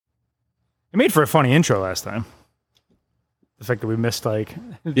It made for a funny intro last time. The fact that we missed 10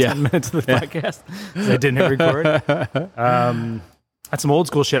 minutes of the podcast because I didn't hit record. That's some old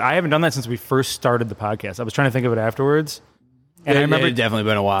school shit. I haven't done that since we first started the podcast. I was trying to think of it afterwards. And I remember it definitely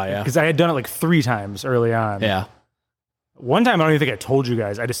been a while, yeah. Because I had done it 3 times early on. Yeah. One time, I don't even think I told you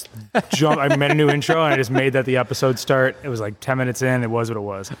guys. I just I made a new intro, and I just made that the episode start. It was 10 minutes in. It was what it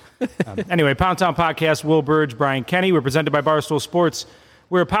was. Anyway, Pound Town Podcast, Will Burge, Brian Kenny. We're presented by Barstool Sports.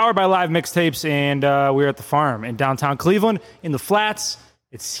 We're powered by Live Mixtapes, and we're at the farm in downtown Cleveland, in the flats.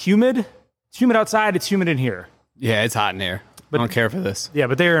 It's humid. It's humid outside. It's humid in here. Yeah, it's hot in here. But I don't care for this. Yeah,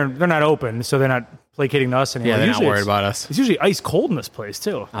 but they're not open, so they're not placating to us anymore. Yeah, they're not worried about us. It's usually ice cold in this place,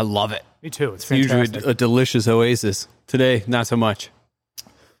 too. I love it. Me too. It's fantastic. Usually a delicious oasis. Today, not so much.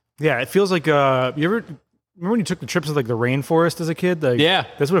 Yeah, it feels like, you ever remember when you took the trips to the rainforest as a kid? Yeah.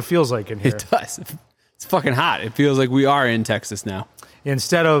 That's what it feels like in here. It does. It's fucking hot. It feels like we are in Texas now.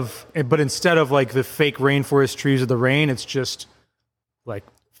 Instead of the fake rainforest trees of the rain, it's just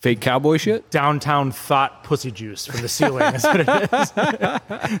fake cowboy shit? Downtown thought pussy juice from the ceiling. That's what it is.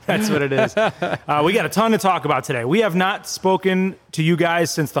 That's what it is. We got a ton to talk about today. We have not spoken to you guys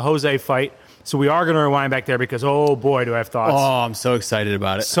since the Jose fight, so we are going to rewind back there because, oh boy, do I have thoughts. Oh, I'm so excited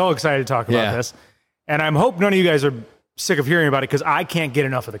about it. So excited to talk about this. And I hope none of you guys are sick of hearing about it because I can't get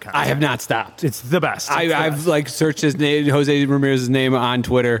enough of the content. I have not stopped. It's the best. I've searched his name, Jose Ramirez's name on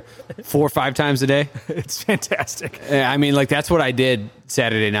Twitter 4 or 5 times a day. It's fantastic. I mean, that's what I did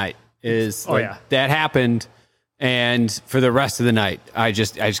Saturday night. That happened, and for the rest of the night, I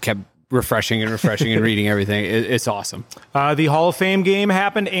just kept refreshing and reading everything. It's awesome. The Hall of Fame game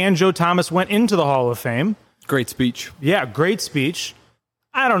happened, and Joe Thomas went into the Hall of Fame. Great speech. Yeah, great speech.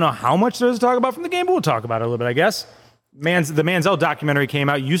 I don't know how much there's to talk about from the game, but we'll talk about it a little bit, I guess. The Manziel documentary came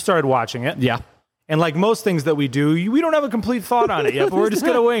out. You started watching it. Yeah. And like most things that we do, we don't have a complete thought on it yet, but we're just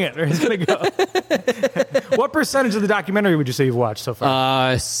going to wing it. We're just going to go. What percentage of the documentary would you say you've watched so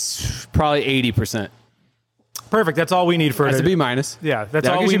far? Probably 80%. Perfect. That's all we need for it. That's a B minus. Yeah, that's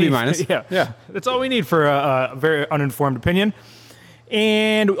all we need. B minus. Yeah. That's all we need for a very uninformed opinion.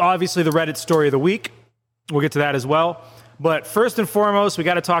 And obviously the Reddit story of the week. We'll get to that as well. But first and foremost, we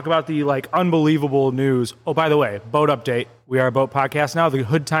got to talk about the unbelievable news. Oh, by the way, boat update. We are a boat podcast now. The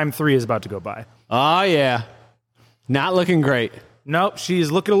Hood Time 3 is about to go by. Oh, yeah. Not looking great. Nope, she's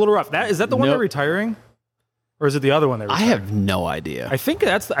looking a little rough. Is that the one they're retiring? Or is it the other one they're retiring? I have no idea. I think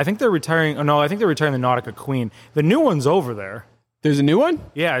they're retiring. Oh, no, I think they're retiring the Nautica Queen. The new one's over there. There's a new one?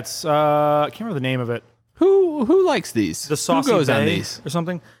 Yeah, it's I can't remember the name of it. Who likes these? The Saucy Who goes Bay on these? or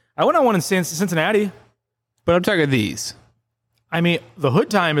something. I went on one in Cincinnati. But I'm talking these. I mean, the Hood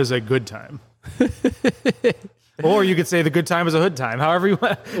Time is a good time. Or you could say the good time is a hood time. However you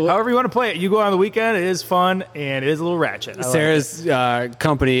want to play it. You go on the weekend, it is fun, and it is a little ratchet. Sarah's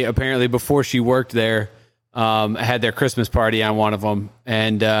company, apparently, before she worked there, had their Christmas party on one of them,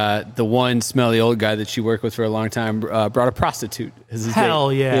 and the one smelly old guy that she worked with for a long time brought a prostitute as his Hell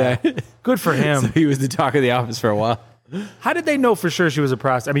date. yeah. Good for him. So he was the talk of the office for a while. How did they know for sure she was a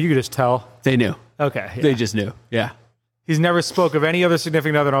prostitute? I mean, you could just tell. They knew. Okay. Yeah. They just knew. Yeah. He's never spoke of any other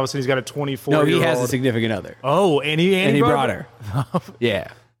significant other, and all of a sudden he's got a 24-year-old. No, he has a significant other. Oh, and he brought her.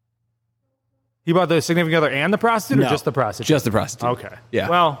 Yeah. He brought the significant other and the prostitute, or just the prostitute? Just the prostitute. Okay. Yeah.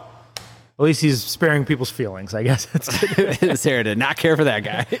 Well, at least he's sparing people's feelings, I guess. Sarah did not care for that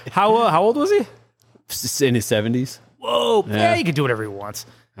guy. How old was he? In his 70s. Whoa. Yeah, he can do whatever he wants.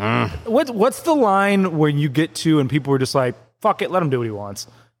 What's the line when you get to and people are just like, fuck it, let him do what he wants?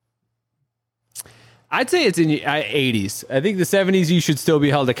 I'd say it's in the 80s. I think the 70s you should still be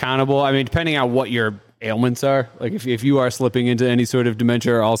held accountable. I mean, depending on what your ailments are. Like if you are slipping into any sort of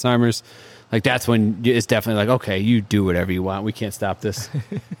dementia or Alzheimer's, that's when it's definitely okay, you do whatever you want. We can't stop this.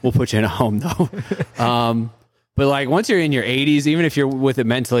 We'll put you in a home though. But once you're in your 80s, even if you're with it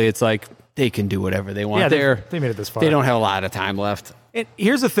mentally, it's they can do whatever they want. Yeah, they made it this far. They don't have a lot of time left. And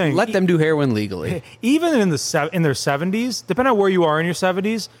here's the thing. Let them do heroin legally. Even in their 70s, depending on where you are in your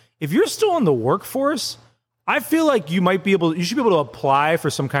 70s, if you're still in the workforce, I feel like you should be able to apply for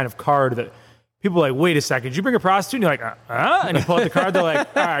some kind of card that people are like, wait a second, did you bring a prostitute? And you're like, and you pull out the card, they're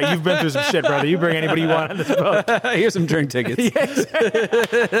like, all right, you've been through some shit, brother. You bring anybody you want on this boat. Here's some drink tickets. Yeah, exactly.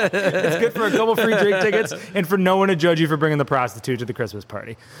 It's good for a couple free drink tickets and for no one to judge you for bringing the prostitute to the Christmas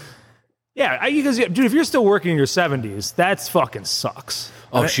party. Yeah, because dude, if you're still working in your 70s, that's fucking sucks.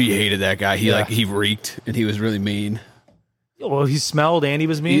 Oh, she hated that guy. He reeked and he was really mean. Well, he smelled and he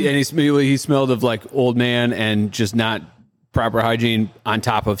was mean. He smelled of old man and just not proper hygiene on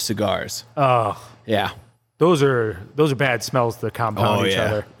top of cigars. Oh, yeah. those are bad smells to compound each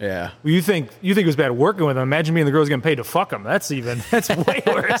other. Yeah. Well, you think it was bad working with them? Imagine me and the girls getting paid to fuck them. That's way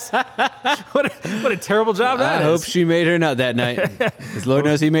worse. What a terrible job that is. I hope she made her nut that night. Because Lord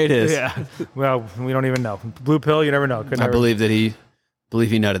knows he made his. Yeah. Well, we don't even know. Blue pill, you never know. Believe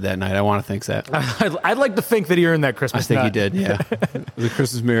he nutted that night. I want to think that. I'd like to think that he earned that Christmas. I think nut. he did. Yeah. It was a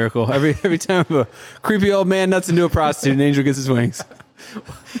Christmas miracle. Every time a creepy old man nuts into a prostitute, an angel gets his wings.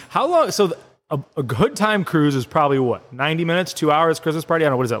 How long? So a good time cruise is probably what? 90 minutes, 2 hours Christmas party? I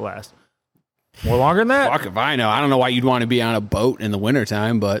don't know. What does that last? More longer than that? Fuck if I know. I don't know why you'd want to be on a boat in the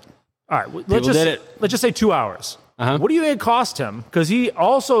wintertime, but all right, let's just say 2 hours. Uh-huh. What do you think it cost him? Because he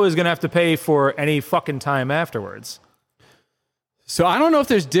also is going to have to pay for any fucking time afterwards. So I don't know if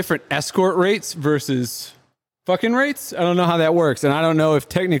there's different escort rates versus fucking rates. I don't know how that works. And I don't know if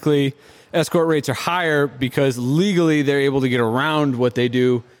technically escort rates are higher because legally they're able to get around what they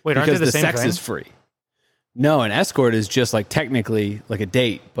do because the sex is free. No, an escort is just like technically like a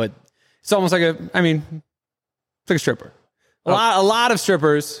date, but it's almost like it's like a stripper. A lot of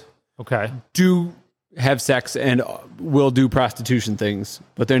strippers do have sex and will do prostitution things,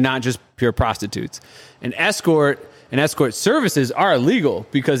 but they're not just pure prostitutes. An escort services are illegal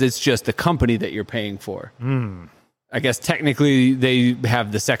because it's just the company that you're paying for. I guess technically they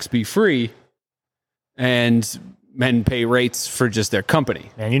have the sex be free and men pay rates for just their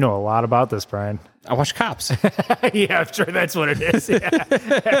company. Man, you know a lot about this, Brian. I watch Cops. Yeah, I'm sure that's what it is.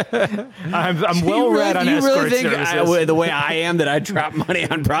 Yeah. I'm well read on escort services. The way I am that I drop money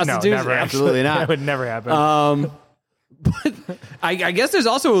on prostitutes? No, never. Absolutely not. That would never happen. But I guess there's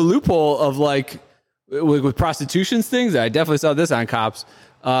also a loophole of like with prostitution things. I definitely saw this on Cops.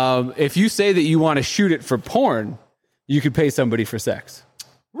 If you say that you want to shoot it for porn, you could pay somebody for sex.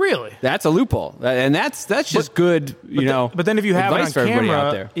 Really? That's a loophole, and that's just good, But then if you have it on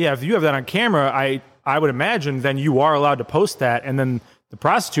camera, if you have that on camera, I would imagine then you are allowed to post that, and then the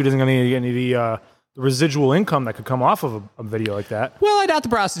prostitute isn't going to get any of the residual income that could come off of a video like that. Well, I doubt the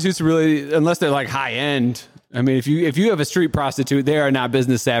prostitutes really, unless they're like high end. I mean, if you have a street prostitute, they are not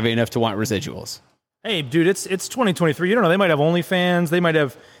business savvy enough to want residuals. Hey, dude, it's 2023. You don't know. They might have OnlyFans. They might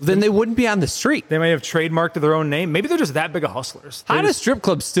have. Then they wouldn't be on the street. They might have trademarked their own name. Maybe they're just that big of hustlers. How do strip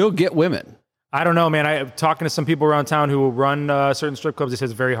clubs still get women? I don't know, man. I'm talking to some people around town who run certain strip clubs. They say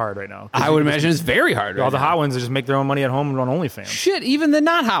it's very hard right now. I would imagine it's very hard. All the hot ones just make their own money at home and run OnlyFans. Shit, even the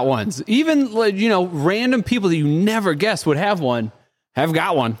not hot ones, even random people that you never guess would have one, have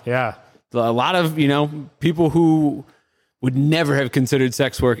got one. Yeah, a lot of people who would never have considered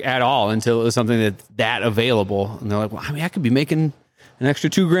sex work at all until it was something that available. And they're like, well, I could be making an extra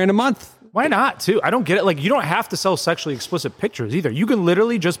 $2,000 a month. Why not, too? I don't get it. Like, you don't have to sell sexually explicit pictures either. You can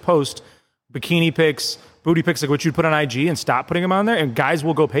literally just post bikini pics, booty pics, like what you'd put on IG, and stop putting them on there, and guys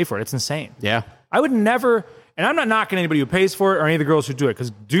will go pay for it. It's insane. Yeah. I would never, and I'm not knocking anybody who pays for it or any of the girls who do it,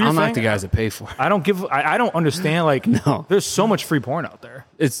 because I'm not the guys that pay for it. I don't understand, like, no. There's so much free porn out there.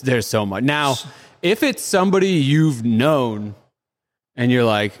 There's so much. Now, if it's somebody you've known, and you're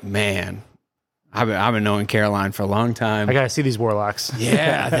like, man, I've been knowing Caroline for a long time. I gotta see these warlocks.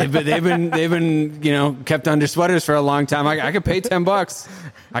 Yeah, they've been kept under sweaters for a long time. I could pay $10.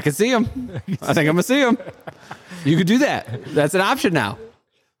 I could see them. I think I'm gonna see them. You could do that. That's an option now.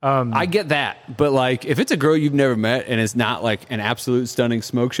 I get that, but like, if it's a girl you've never met and it's not like an absolute stunning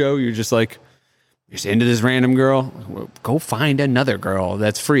smoke show, you're just like, you're just into this random girl. Well, go find another girl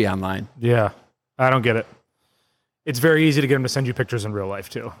that's free online. Yeah, I don't get it. It's very easy to get them to send you pictures in real life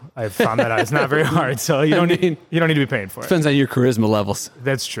too. I've found that out. It's not very hard, so you don't need to be paying for it. Depends on your charisma levels.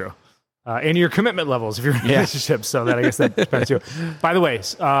 That's true, and your commitment levels if you're in a relationship. So I guess that depends too. By the way,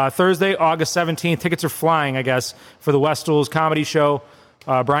 Thursday, August 17th, tickets are flying. I guess for the Westools comedy show.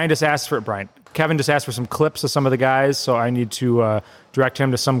 Kevin just asked for some clips of some of the guys, so I need to direct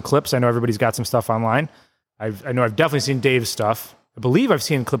him to some clips. I know everybody's got some stuff online. I know I've definitely seen Dave's stuff. I believe I've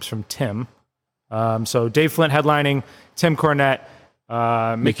seen clips from Tim. So Dave Flint headlining, Tim Cornette,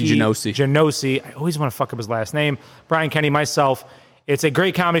 Mickey Genosi. I always want to fuck up his last name. Brian Kenny, myself. It's a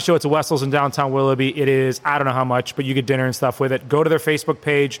great comedy show. It's a Westall's in downtown Willoughby. It is, I don't know how much, but you get dinner and stuff with it. Go to their Facebook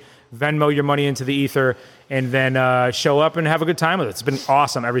page, Venmo your money into the ether, and then show up and have a good time with it. It's been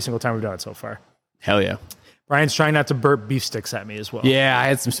awesome every single time we've done it so far. Hell yeah. Brian's trying not to burp beef sticks at me as well. Yeah, I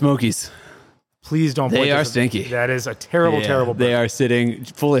had some Smokies. Please don't. They are stinky. That is a terrible burp. They are sitting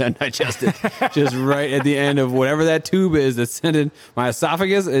fully undigested, just right at the end of whatever that tube is that's sending my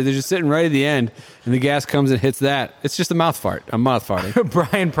esophagus. They're just sitting right at the end, and the gas comes and hits that. It's just a mouth fart. I'm mouth farting.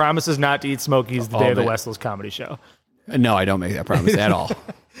 Brian promises not to eat Smokies the day of the Westall's comedy show. No, I don't make that promise at all.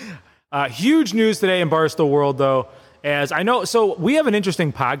 Huge news today in Barstool World, though, as I know. So we have an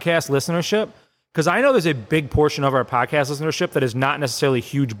interesting podcast listenership because I know there's a big portion of our podcast listenership that is not necessarily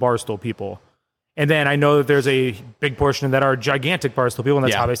huge Barstool people. And then I know that there's a big portion that are gigantic Barstool people, and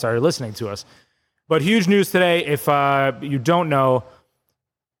that's how they started listening to us. But huge news today, if you don't know,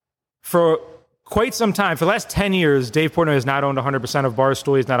 for quite some time, for the last 10 years, Dave Portnoy has not owned 100% of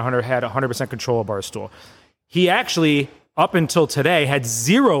Barstool. He's not had 100% control of Barstool. He actually, up until today, had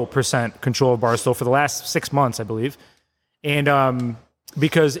 0% control of Barstool for the last 6 months, I believe. And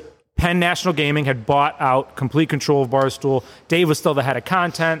because Penn National Gaming had bought out complete control of Barstool, Dave was still the head of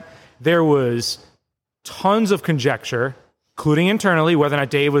content. There was tons of conjecture, including internally, whether or not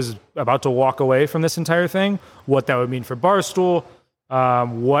Dave was about to walk away from this entire thing, what that would mean for Barstool,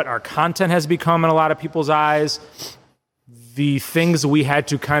 what our content has become in a lot of people's eyes, the things we had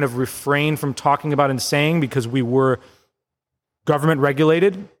to kind of refrain from talking about and saying because we were government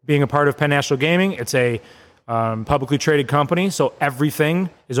regulated, being a part of Penn National Gaming. It's a publicly traded company, so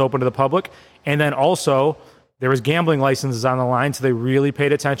everything is open to the public. And then also, there was gambling licenses on the line, so they really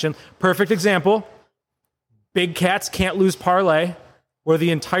paid attention. Perfect example, Big Cats Can't Lose Parlay, where the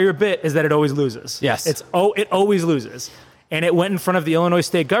entire bit is that it always loses. Yes. It always loses. And it went in front of the Illinois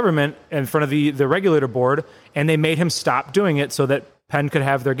state government, in front of the regulator board, and they made him stop doing it so that Penn could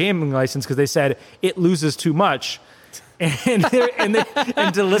have their gambling license because they said it loses too much. And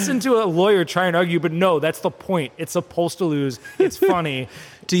to listen to a lawyer try and argue, but no, that's the point. It's supposed to lose. It's funny.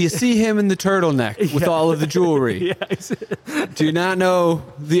 Do you see him in the turtleneck with all of the jewelry? Yes. Do you not know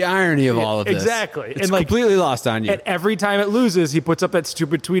the irony of all of this? Exactly. It's completely lost on you. And every time it loses, he puts up that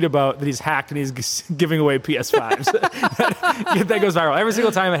stupid tweet about that he's hacked and he's giving away PS5s. That goes viral every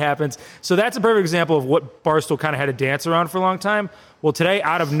single time it happens. So that's a perfect example of what Barstool kind of had to dance around for a long time. Well, today,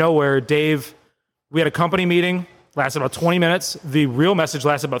 out of nowhere, Dave, we had a company meeting. Lasted about 20 minutes. The real message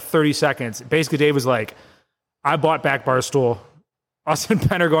lasted about 30 seconds. Basically, Dave was like, I bought back Barstool. Us and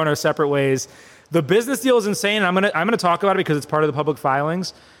Penn are going our separate ways. The business deal is insane. I'm gonna talk about it because it's part of the public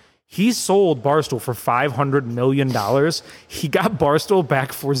filings. He sold Barstool for $500 million. He got Barstool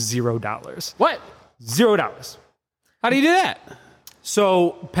back for $0. What? $0. How do you do that?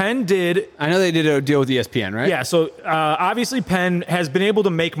 So Penn did. I know they did a deal with ESPN, right? Yeah. So obviously Penn has been able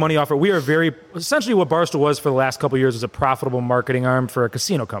to make money off it. We are essentially what Barstool was for the last couple of years was a profitable marketing arm for a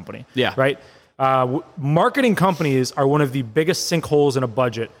casino company. Yeah. Right. Marketing companies are one of the biggest sinkholes in a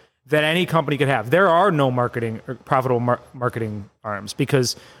budget that any company could have. There are no profitable marketing arms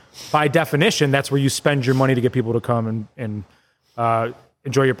because by definition, that's where you spend your money to get people to come and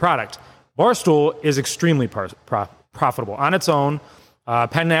enjoy your product. Barstool is extremely profitable on its own.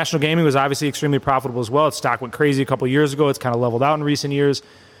 Penn National Gaming was obviously extremely profitable as well. Its stock went crazy a couple of years ago. It's kind of leveled out in recent years.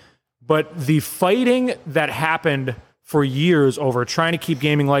 But the fighting that happened for years over trying to keep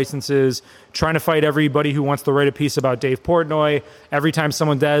gaming licenses, trying to fight everybody who wants to write a piece about Dave Portnoy, every time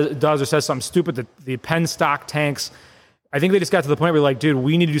someone does or says something stupid, the Penn stock tanks. I think they just got to the point where like, dude,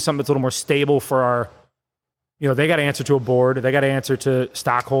 we need to do something that's a little more stable for our, they got to answer to a board. They got to answer to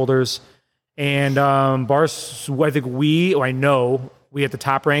stockholders. And I know we at the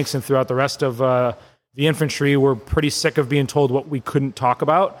top ranks and throughout the rest of the infantry were pretty sick of being told what we couldn't talk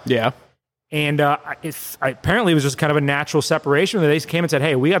about. Yeah. And apparently it was just kind of a natural separation. They came and said,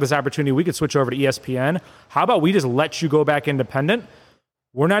 hey, we got this opportunity. We could switch over to ESPN. How about we just let you go back independent?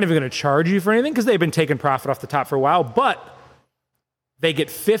 We're not even going to charge you for anything because they've been taking profit off the top for a while, but they get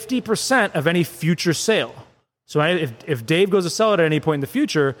 50% of any future sale. So if Dave goes to sell it at any point in the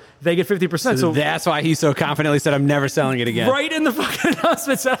future, they get 50%. So that's why he so confidently said, I'm never selling it again. Right in the fucking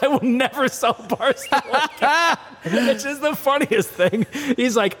announcement said, I will never sell Barstool again. It's just the funniest thing.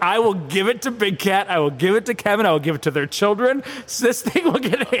 He's like, I will give it to Big Cat. I will give it to Kevin. I will give it to their children. So this thing will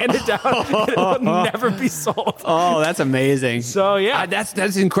get handed down. And it will never be sold. Oh, that's amazing. So, yeah.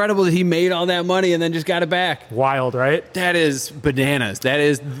 That's incredible that he made all that money and then just got it back. Wild, right? That is bananas. That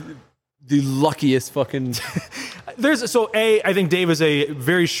is the luckiest fucking... I think Dave is a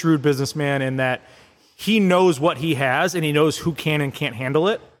very shrewd businessman in that he knows what he has and he knows who can and can't handle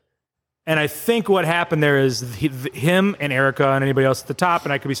it. And I think what happened there is him and Erica and anybody else at the top,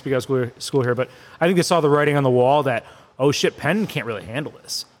 and I could be speaking out of school here, but I think they saw the writing on the wall that, oh shit, Penn can't really handle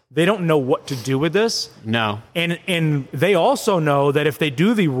this. They don't know what to do with this. No. And they also know that if they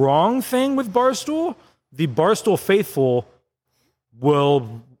do the wrong thing with Barstool, the Barstool faithful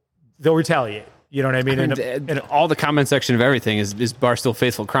they'll retaliate. You know what I mean? And all the comment section of everything is Barstool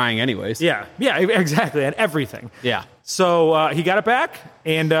faithful crying anyways. Yeah, exactly, and everything. Yeah. So he got it back,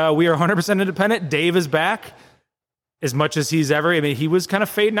 and we are 100% independent. Dave is back as much as he's ever. I mean, he was kind of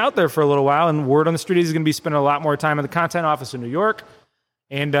fading out there for a little while, and word on the street is he's going to be spending a lot more time in the content office in New York.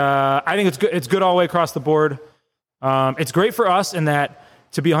 And I think it's good all the way across the board. It's great for us in that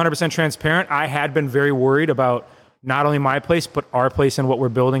to be 100% transparent, I had been very worried about not only my place, but our place in what we're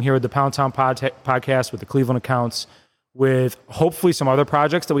building here with the Pound Town podcast, with the Cleveland accounts, with hopefully some other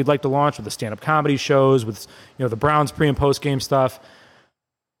projects that we'd like to launch, with the stand-up comedy shows, with the Browns pre- and post-game stuff.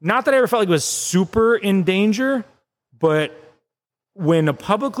 Not that I ever felt like it was super in danger, but when a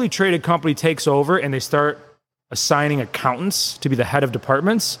publicly traded company takes over and they start assigning accountants to be the head of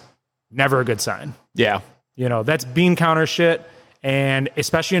departments, never a good sign. Yeah. That's bean counter shit, and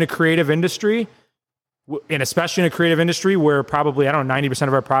especially in a creative industry, where probably, 90%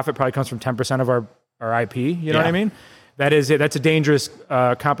 of our profit probably comes from 10% of our IP, you know what I mean? That's a dangerous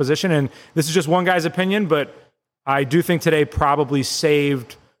composition, and this is just one guy's opinion, but I do think today probably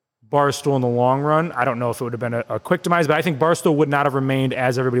saved Barstool in the long run. I don't know if it would have been a quick demise, but I think Barstool would not have remained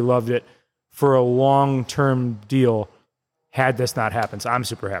as everybody loved it for a long-term deal had this not happened. So I'm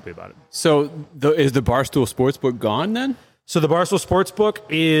super happy about it. So is the Barstool Sportsbook gone then? So the Barstool Sportsbook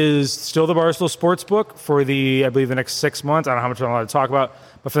is still the Barstool Sportsbook for I believe, the next 6 months. I don't know how much I'm allowed to talk about,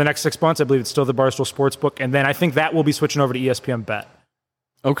 but for the next 6 months, I believe it's still the Barstool Sportsbook. And then I think that will be switching over to ESPN Bet.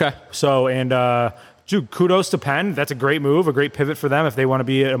 Okay. So, and dude, kudos to Penn. That's a great move, a great pivot for them if they want to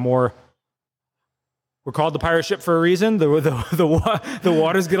be a more... We're called the pirate ship for a reason. The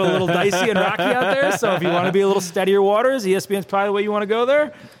waters get a little dicey and rocky out there. So if you want to be a little steadier waters, ESPN's probably the way you want to go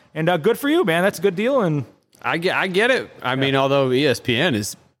there. And good for you, man. That's a good deal. And I get it. I mean, although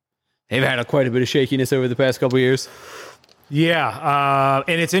ESPN they've had quite a bit of shakiness over the past couple of years. Yeah,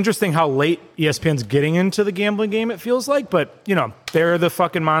 and it's interesting how late ESPN's getting into the gambling game, it feels like. But, they're the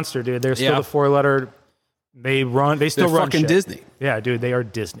fucking monster, dude. They're still the four-letter. They still run fucking shit. Disney. Yeah, dude, they are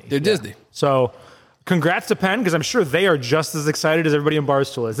Disney. They're Disney. So... congrats to Penn, because I'm sure they are just as excited as everybody in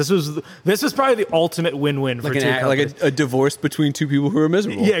Barstool is. This was probably the ultimate win-win for two companies. Like a divorce between two people who are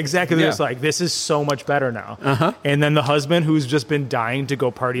miserable. Yeah, exactly. Yeah. It's like, this is so much better now. Uh-huh. And then the husband, who's just been dying to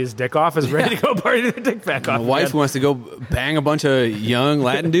go party his dick off, is ready to go party his dick back off. The wife wants to go bang a bunch of young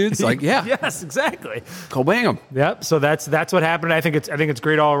Latin dudes. Like, yeah. Yes, exactly. Go bang them. Yep. So that's what happened. I think it's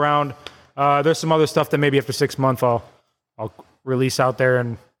great all around. There's some other stuff that maybe after 6 months I'll release out there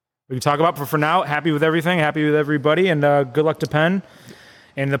and we can talk about, but for now, happy with everything, happy with everybody, and good luck to Penn.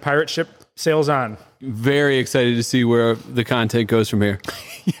 And the pirate ship sails on. Very excited to see where the content goes from here.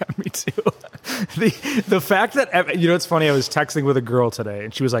 Yeah, me too. The fact that, it's funny, I was texting with a girl today,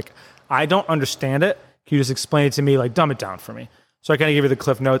 and she was like, I don't understand it. Can you just explain it to me? Like, dumb it down for me. So I kind of gave her the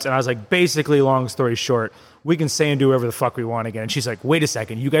cliff notes, and I was like, basically, long story short, we can say and do whatever the fuck we want again. And she's like, wait a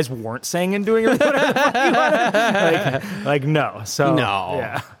second, you guys weren't saying and doing whatever the fuck you wanted? Like, no. So, no.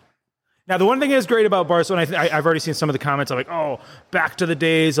 Yeah. Now, the one thing that's great about Barstool, and I've already seen some of the comments, I'm like, oh, back to the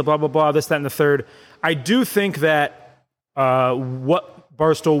days of blah, blah, blah, this, that, and the third. I do think that what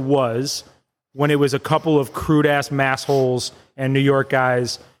Barstool was when it was a couple of crude-ass massholes and New York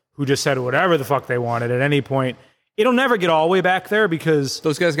guys who just said whatever the fuck they wanted at any point, it'll never get all the way back there because...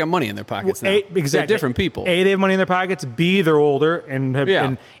 those guys got money in their pockets now. Exactly. They're different people. A, they have money in their pockets. B, they're older.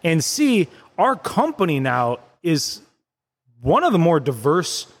 And C, our company now is one of the more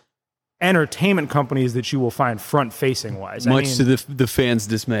diverse entertainment companies that you will find front-facing wise. Much to the fans'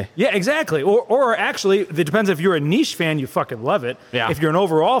 dismay. Yeah, exactly. Or actually, it depends. If you're a niche fan, you fucking love it. Yeah. If you're an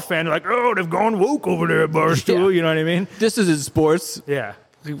overall fan, you're like, oh, they've gone woke over there at Barstool. Yeah. You know what I mean? This is in sports. Yeah.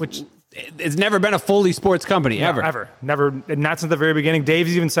 Which it's never been a fully sports company, ever. Ever. Never. Not since the very beginning.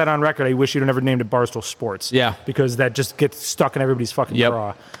 Dave's even said on record, I wish you'd have never named it Barstool Sports. Yeah. Because that just gets stuck in everybody's fucking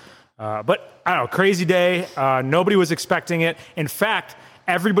craw. But, I don't know, crazy day. Nobody was expecting it. In fact...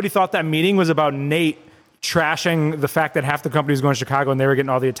 everybody thought that meeting was about Nate trashing the fact that half the company was going to Chicago and they were getting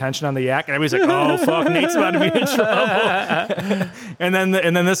all the attention on the yak. And everybody's like, oh, fuck, Nate's about to be in trouble. and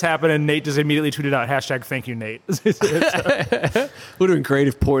then this happened and Nate just immediately tweeted out, #thank you, Nate. Would have been great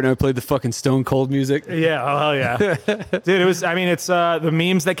if Portnoy played the fucking Stone Cold music. Yeah, oh, hell yeah. Dude, it's the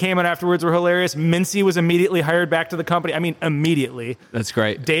memes that came out afterwards were hilarious. Mincy was immediately hired back to the company. I mean, immediately. That's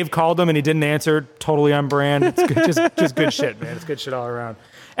great. Dave called him and he didn't answer. Totally on brand. It's good, just good shit, man. It's good shit all around.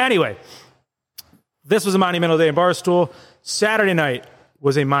 Anyway, this was a monumental day in Barstool. Saturday night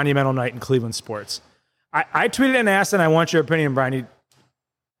was a monumental night in Cleveland sports. I tweeted and asked, and I want your opinion, Brian.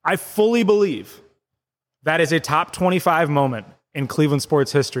 I fully believe that is a top 25 moment in Cleveland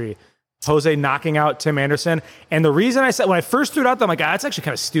sports history. Jose knocking out Tim Anderson. And the reason I said, when I first threw it out there, I'm like, that's actually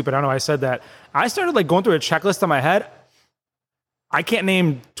kind of stupid. I don't know why I said that. I started going through a checklist in my head. I can't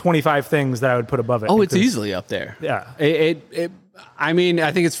name 25 things that I would put above it. Oh, it's easily up there. Yeah. I mean,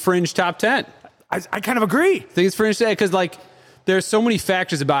 I think it's fringe top 10. I kind of agree. I think it's fringe because there's so many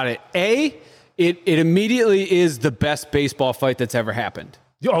factors about it. A, it immediately is the best baseball fight that's ever happened.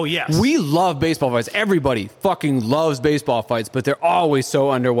 Oh, yes. We love baseball fights. Everybody fucking loves baseball fights, but they're always so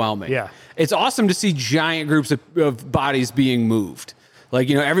underwhelming. Yeah. It's awesome to see giant groups of bodies being moved. Like,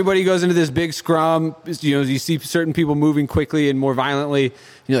 you know, everybody goes into this big scrum. You know, you see certain people moving quickly and more violently. And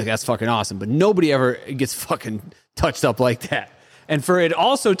you're like, that's fucking awesome. But nobody ever gets fucking touched up like that. And for it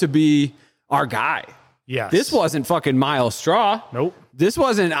also to be our guy. Yes. This wasn't fucking Miles Straw. Nope. This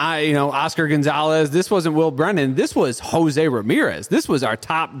wasn't Oscar Gonzalez. This wasn't Will Brennan. This was Jose Ramirez. This was our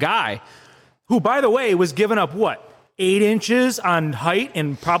top guy. Who, by the way, was giving up, 8 inches on height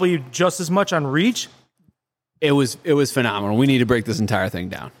and probably just as much on reach? It was phenomenal. We need to break this entire thing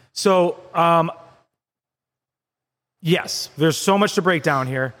down. So, yes, there's so much to break down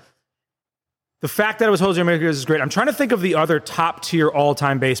here. The fact that it was Jose Ramirez is great. I'm trying to think of the other top-tier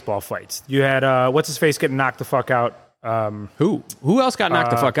all-time baseball fights. You had, what's-his-face getting knocked the fuck out? Who else got knocked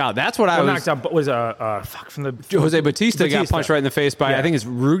the fuck out? That's what I was... knocked out was, from the... Jose Batista got punched right in the face by, I think it's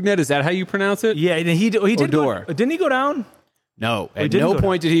Rugnet. Is that how you pronounce it? Yeah, and he did Odor. Didn't he go down? No, at no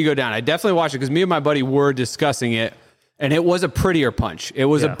point did he go down. I definitely watched it because me and my buddy were discussing it, and it was a prettier punch. It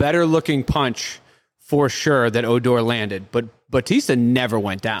was a better-looking punch for sure that Odor landed, but Batista never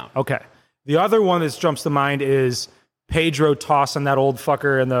went down. Okay. The other one that jumps to mind is Pedro tossing that old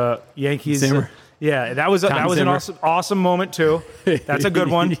fucker in the Yankees. Zimmer. Yeah, that was an awesome moment too. That's a good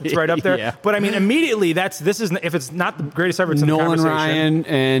one. It's right up there. Yeah. But I mean, immediately if it's not the greatest ever, it's in Nolan the Ryan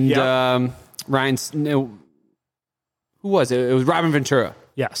and Ryan. Who was it? It was Robin Ventura.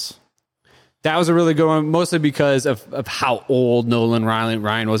 Yes. That was a really good one, mostly because of how old Nolan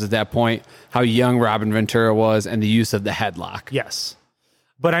Ryan was at that point, how young Robin Ventura was, and the use of the headlock. Yes.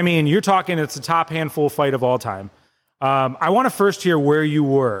 But I mean, you're talking, it's a top handful fight of all time. I want to first hear where you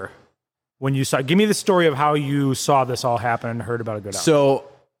were when you saw. Give me the story of how you saw this all happen and heard about a good outcome. So,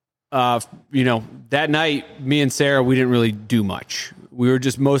 that night, me and Sarah, we didn't really do much. We were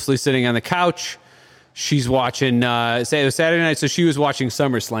just mostly sitting on the couch. She's watching, say it was Saturday night, so she was watching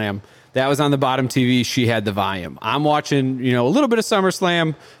SummerSlam. That was on the bottom TV. She had the volume. I'm watching, a little bit of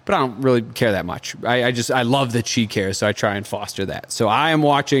SummerSlam, but I don't really care that much. I love that she cares, so I try and foster that. So I am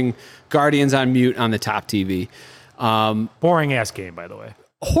watching Guardians on mute on the top TV. Boring ass game, by the way.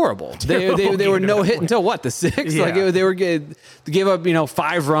 Horrible. They were no hit until what, the 6th? Yeah. Like they gave up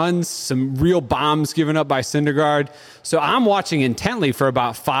 5 runs, some real bombs given up by Syndergaard. So I'm watching intently for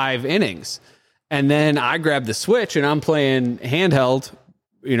about 5 innings. And then I grab the Switch and I'm playing handheld,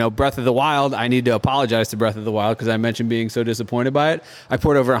 Breath of the Wild. I need to apologize to Breath of the Wild because I mentioned being so disappointed by it. I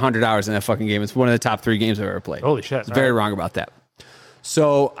poured over 100 hours in that fucking game. It's one of the top 3 games I've ever played. Holy shit. I was very wrong about that.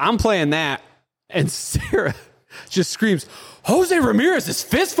 So I'm playing that and Sarah just screams, Jose Ramirez is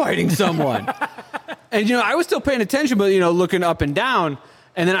fist fighting someone. And, I was still paying attention, but, looking up and down.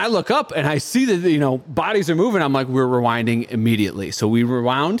 And then I look up and I see that, bodies are moving. I'm like, we're rewinding immediately. So we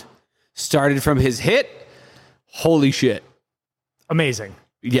rewound. Started from his hit. Holy shit. Amazing.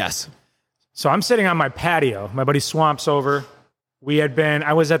 Yes. So I'm sitting on my patio. My buddy Swamp's over.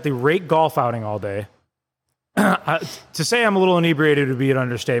 I was at the Rake golf outing all day. To say I'm a little inebriated would be an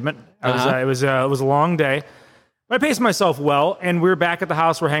understatement. It was a long day. But I paced myself well, and we were back at the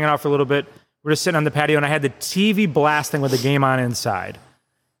house. We're hanging out for a little bit. We're just sitting on the patio, and I had the TV blasting with the game on inside.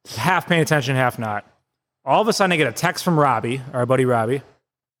 Half paying attention, half not. All of a sudden, I get a text from Robbie, our buddy Robbie,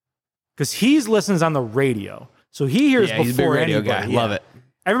 because he listens on the radio. So he hears before he's a big radio anybody. guy. Love it.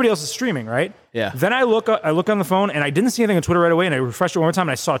 Everybody else is streaming, right? Yeah. Then I look on the phone, and I didn't see anything on Twitter right away, and I refreshed it one more time,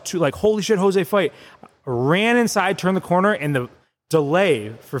 and I saw 2, holy shit, Jose fight. Ran inside, turned the corner, and the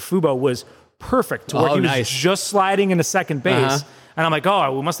delay for Fubo was perfect to where he was just sliding into second base. And I'm like,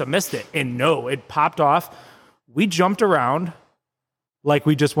 we must have missed it. And no, it popped off. We jumped around like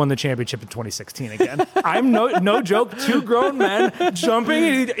we just won the championship in 2016 again. I'm no joke. 2 grown men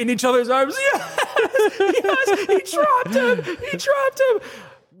jumping in each other's arms. Yes, he dropped him.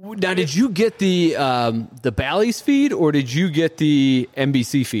 Now, did you get the Bally's feed or did you get the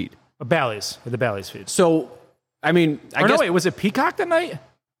NBC feed? The Bally's feed. So, I mean, I guess... No, wait, was it Peacock that night?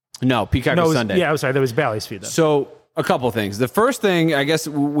 No, Peacock was Sunday. Yeah, I'm sorry, that was Bally's feed then. So, a couple of things. The first thing, I guess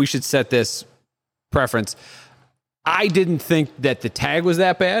we should set this preference. I didn't think that the tag was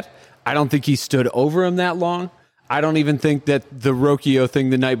that bad. I don't think he stood over him that long. I don't even think that the Rocchio thing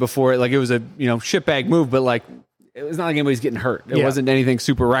the night before, it was a shitbag move, but it was not like anybody's getting hurt. It wasn't anything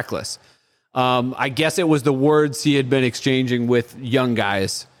super reckless. I guess it was the words he had been exchanging with young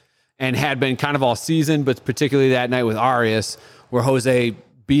guys and had been kind of all season, but particularly that night with Arias, where Jose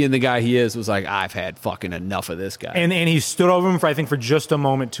being the guy he is, was like, I've had fucking enough of this guy. And he stood over him for just a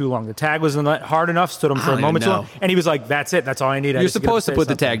moment too long. The tag wasn't hard enough, stood him for a moment too long. And he was like, that's it. That's all I need. You're supposed to put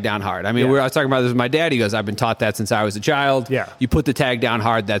the tag down hard. I mean, I was talking about this with my dad. He goes, I've been taught that since I was a child. Yeah. You put the tag down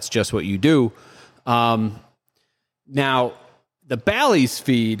hard. That's just what you do. Now, the Bally's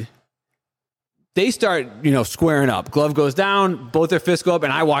feed, they start, squaring up. Glove goes down, both their fists go up,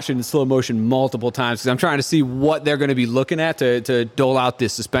 and I watch it in slow motion multiple times because I'm trying to see what they're going to be looking at to dole out the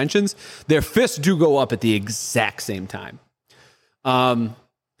suspensions. Their fists do go up at the exact same time.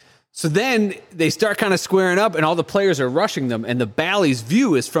 So then they start kind of squaring up, and all the players are rushing them, and the Bally's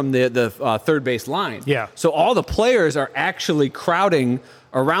view is from the third base line. Yeah. So all the players are actually crowding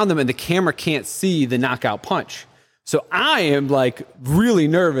around them, and the camera can't see the knockout punch. So I am like really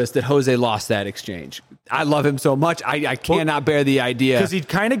nervous that Jose lost that exchange. I love him so much. I cannot bear the idea. Because he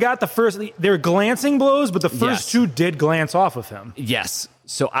kind of got the first, they were glancing blows, but the first two did glance off of him. Yes.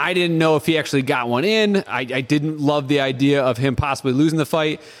 So I didn't know if he actually got one in. I didn't love the idea of him possibly losing the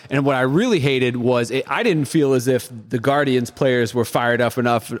fight. And what I really hated was I didn't feel as if the Guardians players were fired up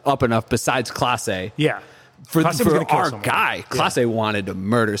enough besides Clase. Yeah. For our guy, Clase wanted to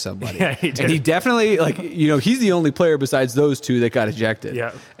murder somebody. Yeah, he did. And he definitely, he's the only player besides those two that got ejected.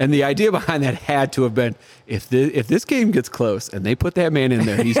 Yeah. And the idea behind that had to have been, if this game gets close and they put that man in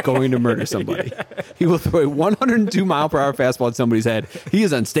there, he's going to murder somebody. Yeah. He will throw a 102-mile-per-hour fastball at somebody's head. He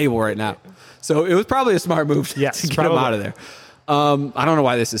is unstable right now. So it was probably a smart move to get him out of there. I don't know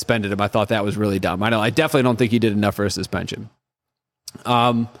why they suspended him. I thought that was really dumb. I definitely don't think he did enough for a suspension.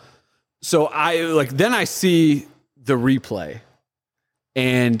 So then I see the replay,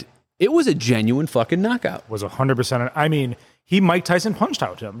 and it was a genuine fucking knockout. Was 100%. I mean, he Mike Tyson punched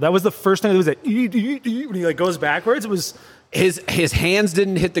out him. That was the first thing. It was that when he goes backwards. It was his hands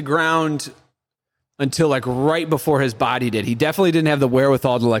didn't hit the ground until right before his body did. He definitely didn't have the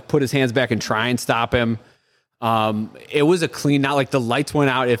wherewithal to put his hands back and try and stop him. It was a clean, not like the lights went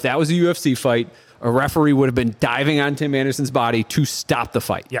out. If that was a UFC fight, a referee would have been diving on Tim Anderson's body to stop the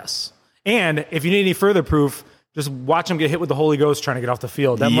fight. Yes. And if you need any further proof, just watch him get hit with the Holy Ghost trying to get off the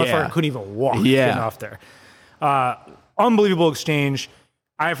field. That motherfucker couldn't even walk getting off there. Unbelievable exchange.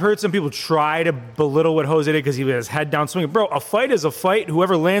 I've heard some people try to belittle what Jose did because he had his head down swinging. Bro, a fight is a fight.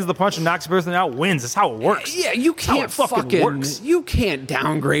 Whoever lands the punch and knocks the person out wins. That's how it works. Yeah, you can't you can't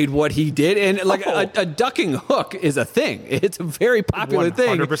downgrade what he did. And a ducking hook is a thing. It's a very popular 100%.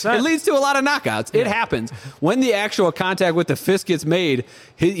 thing. It leads to a lot of knockouts. It happens. When the actual contact with the fist gets made,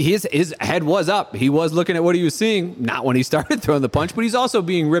 his head was up. He was looking at what he was seeing. Not when he started throwing the punch, but he's also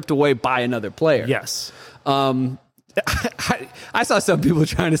being ripped away by another player. Yes. I saw some people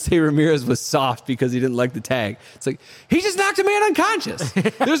trying to say Ramirez was soft because he didn't like the tag. It's like, he just knocked a man unconscious.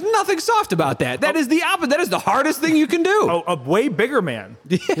 There's nothing soft about that. That is the opposite. That is the hardest thing you can do. A way bigger man.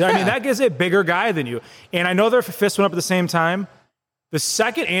 Yeah. I mean, that gives a bigger guy than you. And I know their fists went up at the same time. The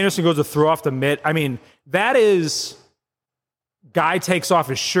second Anderson goes to throw off the mitt, I mean, that is guy takes off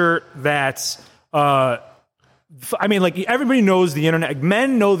his shirt. That's everybody knows the internet.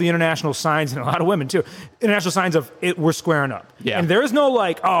 Men know the international signs, and a lot of women too. International signs of it. We're squaring up. Yeah. And there is no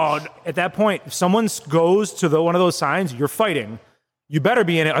at that point, if someone goes to one of those signs, you're fighting. You better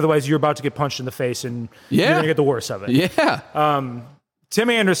be in it, otherwise you're about to get punched in the face, and you're gonna get the worst of it. Yeah. Tim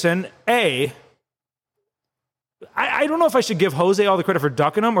Anderson, I don't know if I should give Jose all the credit for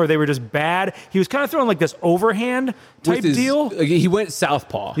ducking him or they were just bad. He was kind of throwing this overhand type deal. He went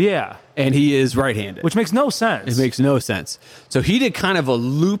southpaw. Yeah. And he is right-handed. Which makes no sense. It makes no sense. So he did kind of a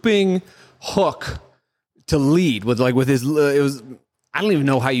looping hook to lead with his, it was, I don't even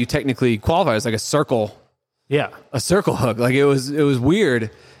know how you technically qualify. It's like a circle. Yeah. A circle hook. It was weird.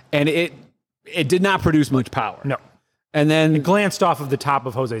 And it did not produce much power. No. And then it glanced off of the top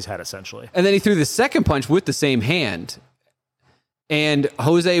of Jose's head, essentially. And then he threw the second punch with the same hand. And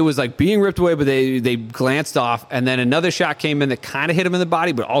Jose was being ripped away, but they glanced off. And then another shot came in that kind of hit him in the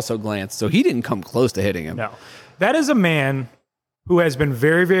body, but also glanced. So he didn't come close to hitting him. No. That is a man who has been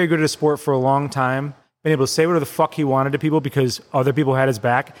very, very good at a sport for a long time, been able to say whatever the fuck he wanted to people because other people had his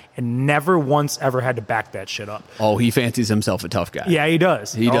back, and never once ever had to back that shit up. Oh, he fancies himself a tough guy. Yeah, he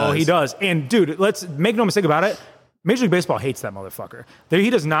does. He does. And dude, let's make no mistake about it. Major League Baseball hates that motherfucker.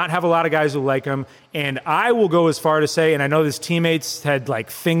 He does not have a lot of guys who like him. And I will go as far to say, and I know his teammates had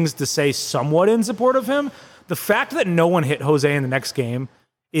things to say somewhat in support of him. The fact that no one hit Jose in the next game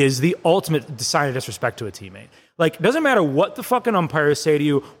is the ultimate sign of disrespect to a teammate. It doesn't matter what the fucking umpires say to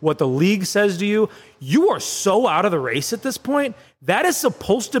you, what the league says to you. You are so out of the race at this point. That is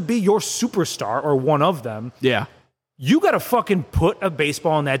supposed to be your superstar or one of them. Yeah. you got to fucking put a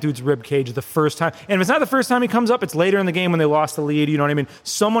baseball in that dude's rib cage the first time. And if it's not the first time he comes up, it's later in the game when they lost the lead. You know what I mean?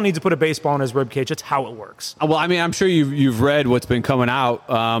 Someone needs to put a baseball in his rib cage. That's how it works. Well, I mean, I'm sure you've read what's been coming out.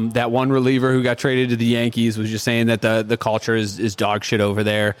 That one reliever who got traded to the Yankees was just saying that the culture is dog shit over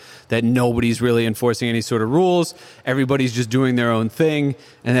there, that nobody's really enforcing any sort of rules. Everybody's just doing their own thing,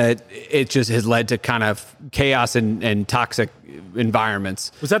 and that it just has led to kind of chaos and toxic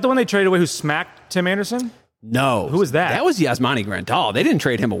environments. Was that the one they traded away who smacked Tim Anderson? No. Who was that? That was Yasmani Grandal. They didn't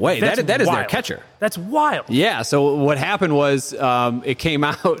trade him away. That is their catcher. That's wild. Yeah, so what happened was it came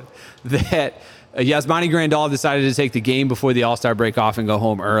out that Yasmani Grandal decided to take the game before the All-Star break off and go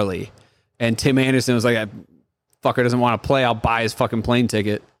home early. And Tim Anderson was like, that fucker doesn't want to play. I'll buy his fucking plane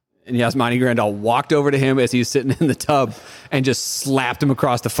ticket. And Yasmani Grandal walked over to him as he was sitting in the tub and just slapped him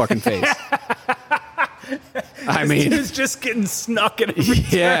across the fucking face. I mean, he was just getting snuck in.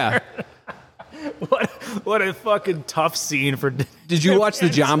 Yeah. What a fucking tough scene for. Did you watch the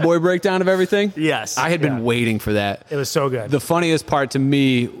John Boy breakdown of everything? Yes. I had been waiting for that. It was so good. The funniest part to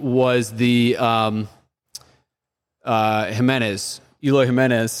me was the Eloy Jimenez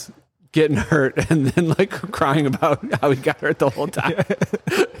getting hurt and then like crying about how he got hurt the whole time.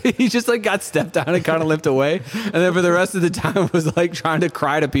 He just like got stepped on and kind of limped away. And then for the rest of the time was like trying to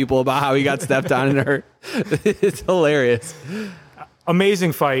cry to people about how he got stepped on and hurt. It's hilarious.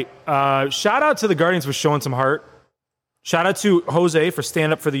 Amazing fight. Shout out to the Guardians for showing some heart. Shout out to Jose for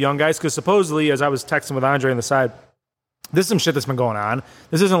standing up for the young guys, because supposedly, as I was texting with Andre on the side, this is some shit that's been going on.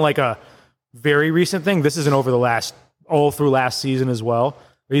 This isn't like a very recent thing. This isn't over all through last season as well.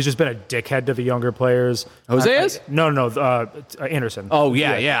 He's just been a dickhead to the younger players. Jose is? No, Anderson. Oh,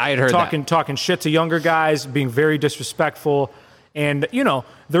 yeah, I had heard that. Talking shit to younger guys, being very disrespectful. And, you know,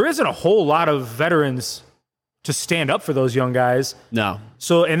 there isn't a whole lot of veterans to stand up for those young guys. No.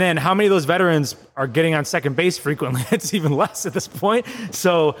 So, and then how many of those veterans are getting on second base frequently? It's even less at this point.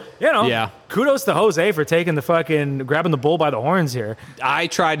 So, you know, kudos to Jose for grabbing the bull by the horns here. I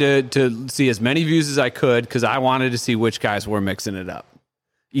tried to see as many views as I could because I wanted to see which guys were mixing it up.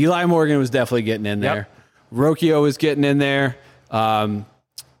 Eli Morgan was definitely getting in there. Yep. Rocchio was getting in there. I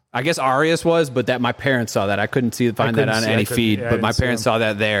guess Arias was, but that my parents saw that. I couldn't find that on any feed, but my parents saw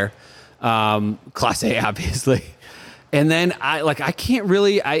that there. Class A, obviously. And then I can't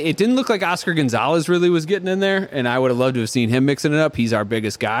really, it didn't look like Oscar Gonzalez really was getting in there, and I would have loved to have seen him mixing it up. He's our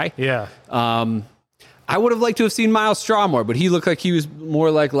biggest guy. Yeah. I would have liked to have seen Miles Straw more, but he looked like he was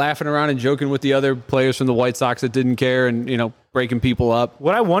more like laughing around and joking with the other players from the White Sox that didn't care and, you know, breaking people up.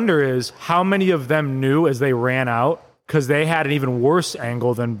 What I wonder is how many of them knew as they ran out, because they had an even worse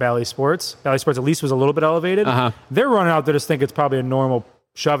angle than Bally Sports. Bally Sports at least was a little bit elevated. They're running out there just think it's probably a normal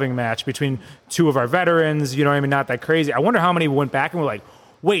shoving match between two of our veterans, you know what I mean? Not that crazy. I wonder how many went back and were like,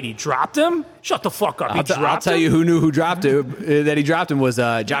 wait, he dropped him? Shut the fuck up. I'll tell you who knew who dropped him, that he dropped him was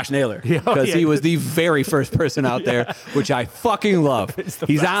Josh Naylor. Because he was the very first person out there, which I fucking love.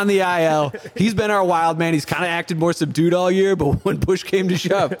 He's on the IL. He's been our wild man. He's kind of acted more subdued all year, but when push came to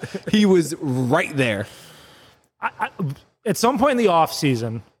shove, he was right there. At some point in the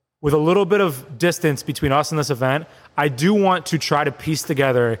offseason, with a little bit of distance between us and this event, I do want to try to piece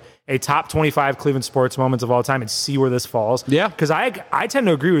together a top 25 Cleveland sports moments of all time and see where this falls. Yeah. Because I tend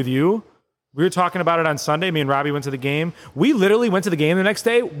to agree with you. We were talking about it on Sunday. Me and Robbie went to the game. We literally went to the game the next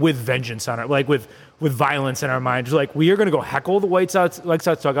day with vengeance on it, like with violence in our minds. Like, we are going to go heckle the White Sox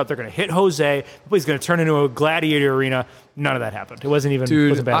dugout. They're going to hit Jose. The place is going to turn into a gladiator arena. None of that happened. It wasn't even.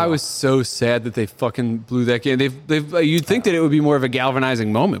 Dude, wasn't bad I was so sad that they fucking blew that game. You'd think that it would be more of a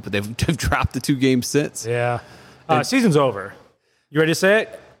galvanizing moment, but they've dropped the 2 games since. Yeah. Season's over. You ready to say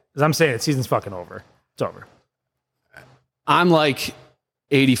it? Because I'm saying it. Season's fucking over. It's over. I'm like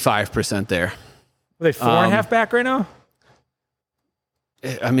 85% there. Are they 4.5 back right now?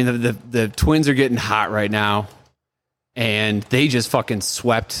 I mean, the Twins are getting hot right now, and they just fucking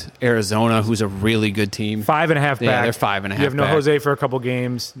swept Arizona, who's a really good team. 5.5 back. Yeah, they're 5.5 back. You have no Jose for a couple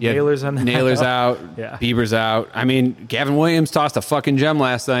games. Yeah, Naylor's on the Naylor's out. Yeah. Bieber's out. I mean, Gavin Williams tossed a fucking gem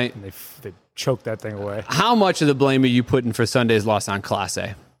last night. And they choked that thing away. How much of the blame are you putting for Sunday's loss on Class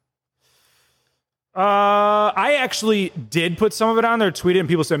A? I actually did put some of it on there, tweeted, and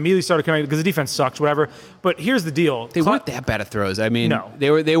people immediately started coming because the defense sucks, whatever. But here's the deal: they weren't that bad at throws. I mean, no.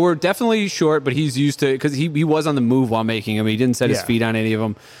 they were definitely short, but he's used to because he was on the move while making them. He didn't set his feet on any of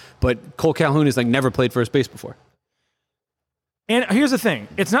them. But Cole Calhoun has like never played first base before. And here's the thing: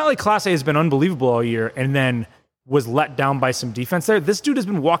 it's not like Class A has been unbelievable all year, and then was let down by some defense there. This dude has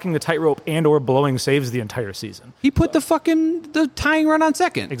been walking the tightrope and or blowing saves the entire season. He put the tying run on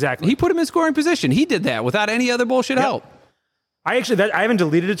second. Exactly. He put him in scoring position. He did that without any other bullshit help. I haven't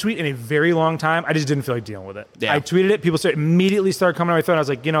deleted a tweet in a very long time. I just didn't feel like dealing with it. Yeah. I tweeted it. People immediately started coming on my phone. I was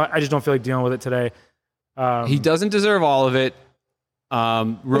like, I just don't feel like dealing with it today. He doesn't deserve all of it.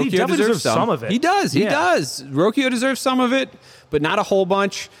 Rocchio he definitely deserves some of it. He does. He does. Rocchio deserves some of it, but not a whole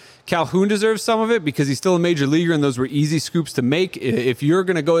bunch. Calhoun deserves some of it because he's still a major leaguer, and those were easy scoops to make. If you're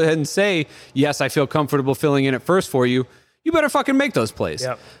going to go ahead and say, yes, I feel comfortable filling in at first for you, you better fucking make those plays.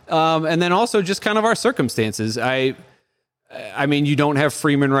 Yep. And then also just kind of our circumstances. I mean, you don't have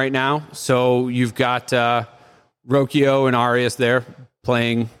Freeman right now, so you've got Rocchio and Arias there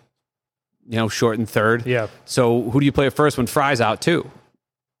playing, short and third. Yeah. So who do you play at first when Fry's out too?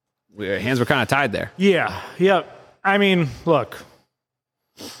 Hands were kind of tied there. Yeah. I mean, look,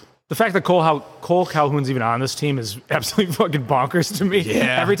 the fact that Cole Calhoun's even on this team is absolutely fucking bonkers to me.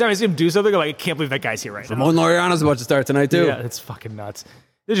 Yeah. Every time I see him do something, I'm like, I can't believe that guy's here right now. Ramon Laureano's about to start tonight too. Yeah, it's fucking nuts.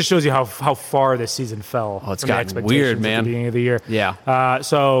 It just shows you how far this season fell. Oh, it's from the gotten expectations weird, man. At the beginning of the year. Yeah.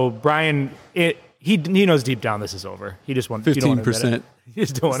 So Brian, he knows deep down this is over. He just wants 15%. He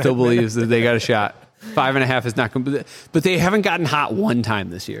just don't want Still believes that they got a shot. 5.5 is not complete, but they haven't gotten hot one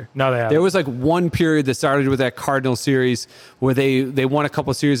time this year. No, they haven't. There was like one period that started with that Cardinal series where they won a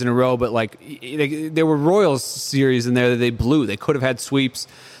couple series in a row, but like there were Royals series in there that they blew. They could have had sweeps.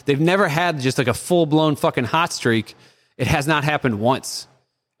 They've never had just like a full blown fucking hot streak. It has not happened once.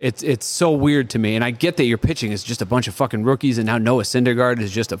 It's so weird to me, and I get that your pitching is just a bunch of fucking rookies, and now Noah Syndergaard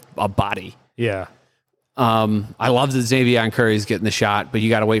is just a body. Yeah. I love that Xavier Curry's getting the shot, but you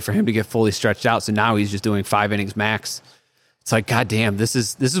got to wait for him to get fully stretched out. So now he's just doing 5 innings max. It's like, goddamn, this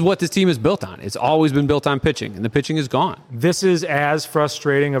is what this team is built on. It's always been built on pitching, and the pitching is gone. This is as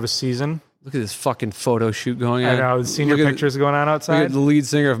frustrating of a season. Look at this fucking photo shoot going on. I know, the senior pictures going on outside. Look at the lead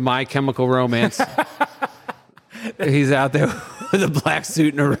singer of My Chemical Romance. He's out there with a black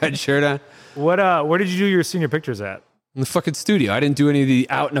suit and a red shirt on. Where did you do your senior pictures at? In the fucking studio. I didn't do any of the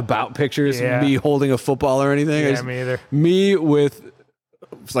out and about pictures of me holding a football or anything. Yeah, me either. Me with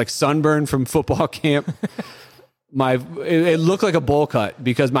like sunburn from football camp. It looked like a bowl cut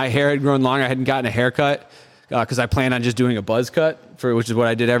because my hair had grown long. I hadn't gotten a haircut because I planned on just doing a buzz cut, which is what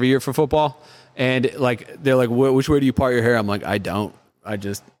I did every year for football. And like they're like, which way do you part your hair? I'm like, I don't. I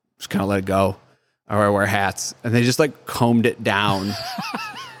just kind of let it go. Or I wear hats. And they just like combed it down.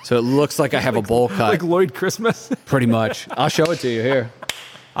 So it looks like I have a bowl cut. Like Lloyd Christmas? Pretty much. I'll show it to you here.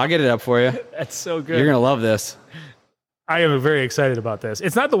 I'll get it up for you. That's so good. You're going to love this. I am very excited about this.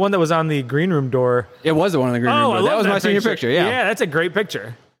 It's not the one that was on the green room door. It was the one on the green room door. That was my senior picture. Yeah, that's a great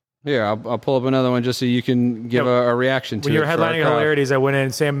picture. Here, I'll pull up another one just so you can give a reaction to it. When you were headlining Hilarities, I went in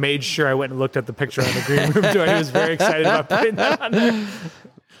and Sam made sure I went and looked at the picture on the green room door. He was very excited about putting that on there.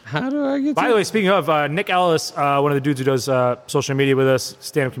 How do I get By the way, speaking of, Nick Ellis, one of the dudes who does social media with us,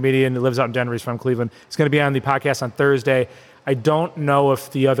 stand-up comedian, lives out in Denver, he's from Cleveland. He's going to be on the podcast on Thursday. I don't know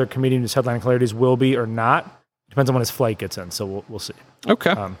if the other comedian who's headlining Hilarities will be or not. Depends on when his flight gets in, so we'll see.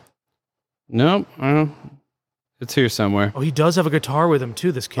 Okay. Nope. It's here somewhere. Oh, he does have a guitar with him,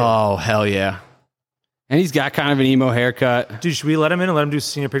 too, this kid. Oh, hell yeah. And he's got kind of an emo haircut. Dude, should we let him in and let him do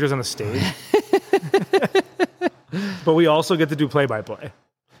senior pictures on the stage? But we also get to do play-by-play.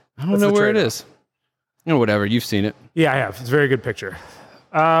 I don't know where it is. Whatever. You've seen it. Yeah, I have. It's a very good picture.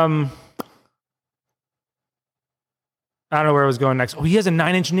 I don't know where I was going next. Oh, he has a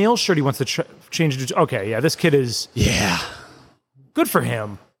 9 Inch Nails shirt he wants to change. Okay, yeah, this kid is... Yeah. Good for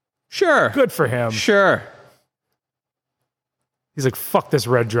him. Sure. Good for him. Sure. He's like, fuck this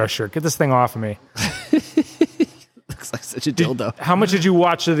red dress shirt. Get this thing off of me. Looks like such a dildo. How much did you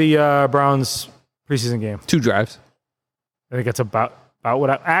watch of the Browns preseason game? 2 drives. I think it's about what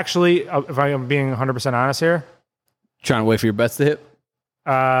I... Actually, if I am being 100% honest here... Trying to wait for your bets to hit?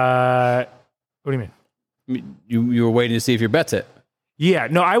 What do you mean? You were waiting to see if your bets hit. Yeah,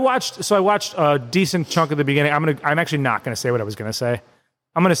 no, I watched a decent chunk at the beginning. I'm actually not going to say what I was going to say.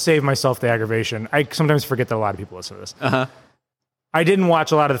 I'm going to save myself the aggravation. I sometimes forget that a lot of people listen to this. Uh-huh. I didn't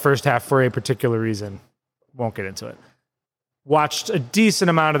watch a lot of the first half for a particular reason. Won't get into it. Watched a decent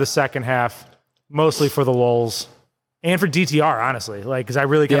amount of the second half, mostly for the lulz and for DTR, honestly. Like, because I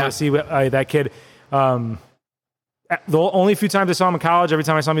really got to see that kid. The only few times I saw him in college, every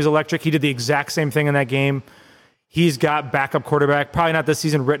time I saw him, he's electric. He did the exact same thing in that game. He's got backup quarterback, probably not this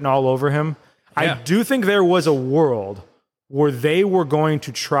season, written all over him. Yeah. I do think there was a world where they were going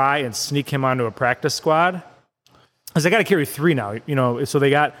to try and sneak him onto a practice squad. Because they got to carry 3 now, so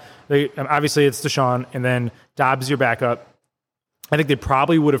they obviously it's Deshaun, and then Dobbs is your backup. I think they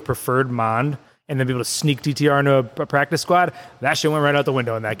probably would have preferred Mond and then be able to sneak DTR into a practice squad. That shit went right out the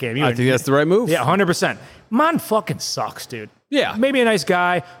window in that game. I think that's the right move. Yeah, 100%. Mond fucking sucks, dude. Yeah. Maybe a nice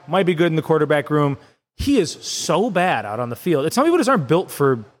guy, might be good in the quarterback room. He is so bad out on the field. Some people just aren't built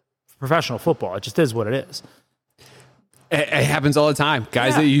for professional football. It just is what it is. It happens all the time.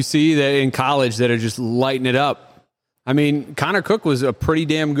 Guys that you see that in college that are just lighting it up. I mean, Connor Cook was a pretty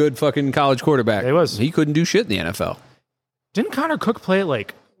damn good fucking college quarterback. He was. He couldn't do shit in the NFL. Didn't Connor Cook play at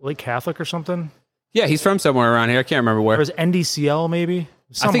like Lake Catholic or something? Yeah, he's from somewhere around here. I can't remember where. Or was NDCL maybe?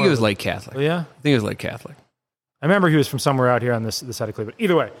 I think it was Lake Catholic. Yeah? I think it was Lake Catholic. I remember he was from somewhere out here on this side of Cleveland.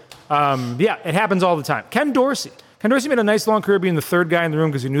 Either way, it happens all the time. Ken Dorsey. Ken Dorsey made a nice long career being the third guy in the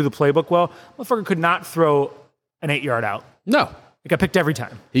room because he knew the playbook well. Motherfucker could not throw an 8-yard out. No. It got picked every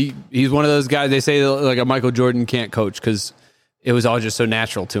time. He's one of those guys, they say like a Michael Jordan can't coach because it was all just so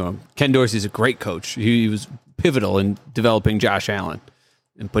natural to him. Ken Dorsey's a great coach. He was pivotal in developing Josh Allen,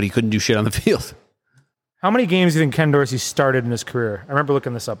 but he couldn't do shit on the field. How many games do you think Ken Dorsey started in his career? I remember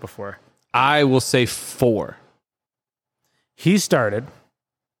looking this up before. I will say 4. He started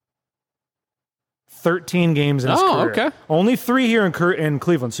 13 games in his career. Okay. Only 3 here in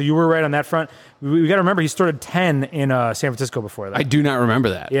Cleveland. So you were right on that front. We got to remember he started 10 in San Francisco before that. I do not remember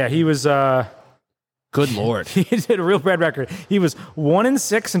that. Yeah, he was. Good Lord. He did a real bad record. He was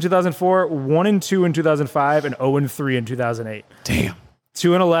 1-6 in 2004, 1-2 in 2005, and 0-3 in 2008. Damn.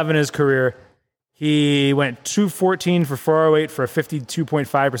 2-11 in his career. He went 214 for 408 for a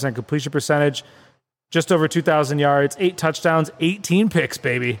 52.5% completion percentage, just over 2,000 yards, 8 touchdowns, 18 picks,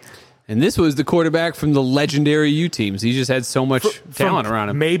 baby. And this was the quarterback from the legendary U teams. He just had so much talent around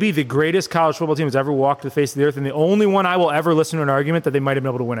him. Maybe the greatest college football team that's ever walked the face of the earth, and the only one I will ever listen to an argument that they might have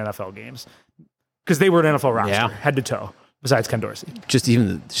been able to win NFL games. Because they were an NFL roster, head to toe, besides Ken Dorsey. Just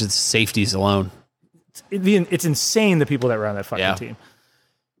even the safeties alone. It's insane the people that were on that fucking team.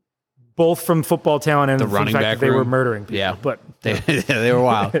 Both from football talent and the the running fact back that they room. were murdering people. Yeah, but they were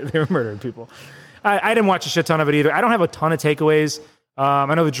wild. They were murdering people. I didn't watch a shit ton of it either. I don't have a ton of takeaways.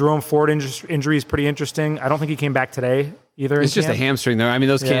 I know the Jerome Ford injury is pretty interesting. I don't think he came back today either. It's just a hamstring, though. I mean,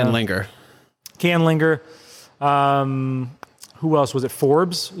 those can linger. Can linger. Who else was it?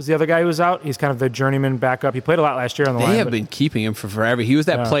 Forbes was the other guy who was out. He's kind of the journeyman backup. He played a lot last year on the line. They have been keeping him for forever. He was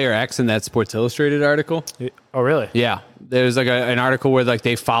that player X in that Sports Illustrated article. Oh, really? Yeah. There's like an article where like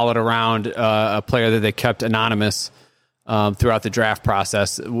they followed around a player that they kept anonymous throughout the draft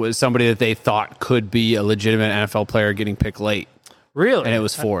process. It was somebody that they thought could be a legitimate NFL player getting picked late. Really? And it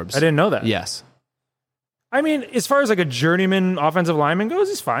was Forbes. I didn't know that. Yes. I mean, as far as like a journeyman offensive lineman goes,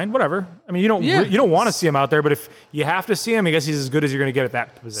 he's fine. Whatever. I mean, you don't want to see him out there, but if you have to see him, I guess he's as good as you're going to get at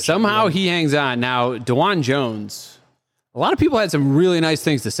that position. Somehow he hangs on. Now, DeJuan Jones, a lot of people had some really nice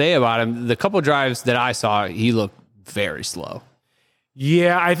things to say about him. The couple drives that I saw, he looked very slow.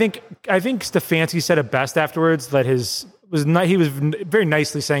 Yeah, I think Stefanski said it best afterwards that he was very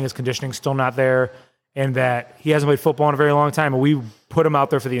nicely saying his conditioning's still not there and that he hasn't played football in a very long time, and we put him out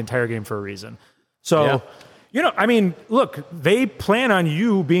there for the entire game for a reason. So, I mean, look, they plan on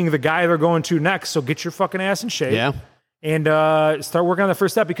you being the guy they're going to next, so get your fucking ass in shape. Yeah. And start working on the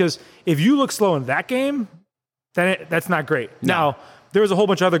first step, because if you look slow in that game, then that's not great. No. Now, there was a whole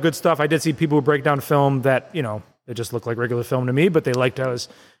bunch of other good stuff. I did see people who break down film that, it just looked like regular film to me, but they liked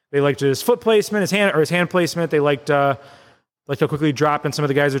his foot placement, his hand placement. They liked how quickly he dropped, and some of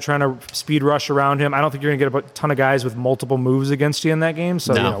the guys are trying to speed rush around him. I don't think you're going to get a ton of guys with multiple moves against you in that game,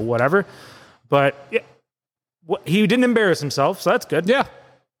 so, whatever. But he didn't embarrass himself, so that's good. Yeah.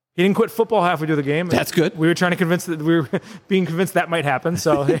 He didn't quit football halfway through the game. That's good. We were being convinced that might happen.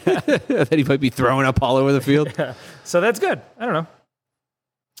 So that he might be throwing up all over the field. Yeah. So that's good. I don't know.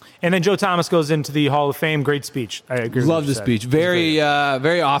 And then Joe Thomas goes into the Hall of Fame. Great speech. I agree. Love the speech. Very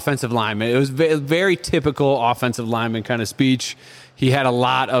offensive lineman. It was very typical offensive lineman kind of speech. He had a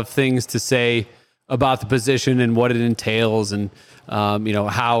lot of things to say about the position and what it entails, and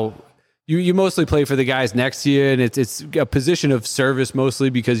how. You mostly play for the guys next to you, and it's a position of service mostly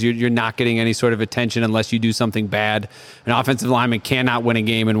because you're not getting any sort of attention unless you do something bad. An offensive lineman cannot win a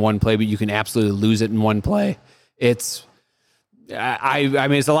game in one play, but you can absolutely lose it in one play. It's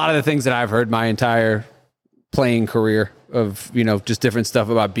a lot of the things that I've heard my entire playing career of, just different stuff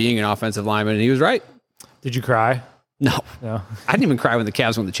about being an offensive lineman, and he was right. Did you cry? No. I didn't even cry when the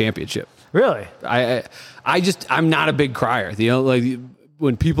Cavs won the championship. Really? I'm not a big crier.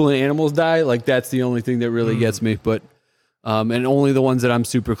 When people and animals die, like that's the only thing that really gets me. But and only the ones that I'm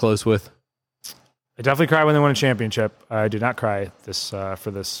super close with. I definitely cry when they won a championship. I did not cry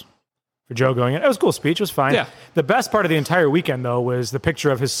for Joe going in. It was a cool speech. It was fine. Yeah. The best part of the entire weekend though was the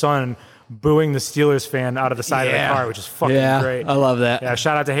picture of his son booing the Steelers fan out of the side of the car, which is fucking great. I love that. Yeah.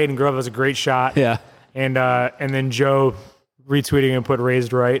 Shout out to Hayden Grove. It was a great shot. Yeah. And then Joe retweeting and put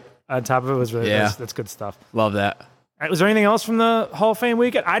raised right on top of it was really that's good stuff. Love that. Was there anything else from the Hall of Fame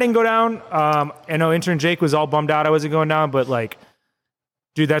weekend? I didn't go down. I know intern Jake was all bummed out I wasn't going down, but like,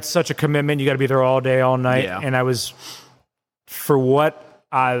 dude, that's such a commitment. You got to be there all day, all night. Yeah. And I was, for what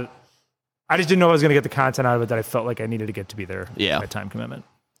I just didn't know I was going to get the content out of it that I felt like I needed to get to be there. Yeah. My time commitment.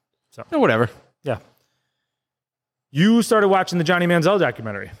 So whatever. Yeah. You started watching the Johnny Manziel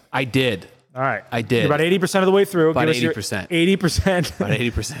documentary. I did. All right. I did. You're about 80% of the way through. About Give us 80%. 80%. About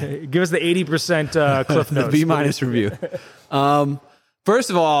 80%. Give us the 80% Cliff Notes. The B- review. First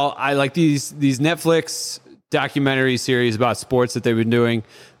of all, I like these Netflix documentary series about sports that they've been doing.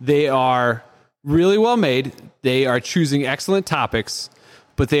 They are really well made. They are choosing excellent topics,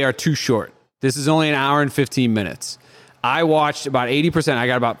 but they are too short. This is only an hour and 15 minutes. I watched about 80%. I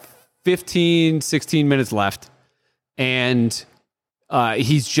got about 15, 16 minutes left. And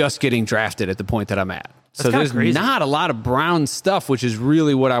he's just getting drafted at the point that I'm at. So there's crazy. not a lot of Brown stuff, which is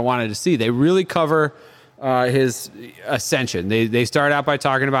really what I wanted to see. They really cover his ascension. They start out by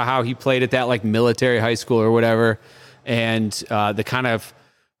talking about how he played at that like military high school or whatever, and the kind of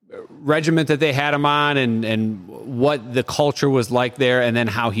regiment that they had him on, and what the culture was like there, and then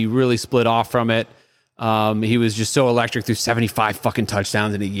how he really split off from it. He was just so electric, through 75 fucking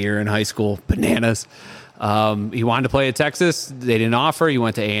touchdowns in a year in high school. Bananas. He wanted to play at Texas. They didn't offer. He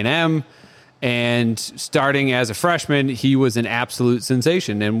went to A&M. And starting as a freshman, he was an absolute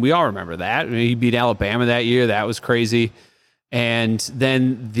sensation. And we all remember that. I mean, he beat Alabama that year. That was crazy. And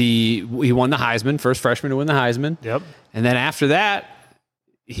then he won the Heisman, first freshman to win the Heisman. Yep. And then after that,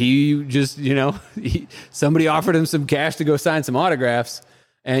 he just, somebody offered him some cash to go sign some autographs.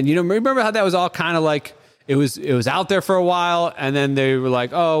 And, remember how that was all kind of like, it was out there for a while, and then they were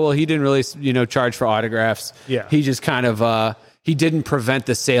like, oh, well, he didn't really, charge for autographs. Yeah. He just kind of, he didn't prevent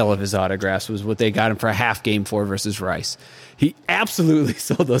the sale of his autographs, was what they got him for a half game for versus Rice. He absolutely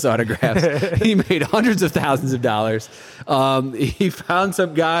sold those autographs. He made hundreds of thousands of dollars. He found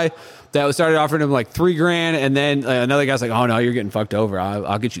some guy that started offering him like $3,000, and then another guy's like, oh no, you're getting fucked over.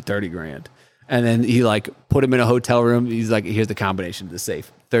 I'll get you $30,000. And then he like put him in a hotel room. He's like, here's the combination to the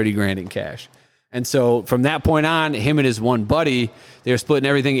safe, $30,000 in cash. And so from that point on, him and his one buddy, they were splitting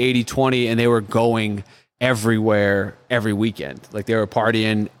everything 80-20, and they were going everywhere every weekend. Like they were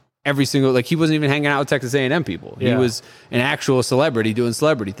partying every single, like he wasn't even hanging out with Texas A&M people. Yeah. He was an actual celebrity doing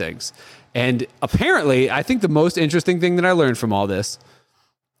celebrity things. And apparently, I think the most interesting thing that I learned from all this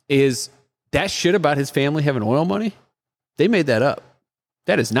is that shit about his family having oil money. They made that up.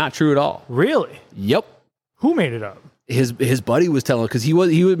 That is not true at all. Really? Yep. Who made it up? His buddy was telling, because he would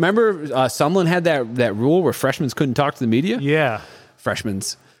remember Sumlin had that rule where freshmen couldn't talk to the media. Yeah.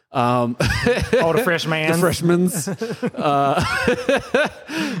 Freshmen's. The freshmen. The freshmen's.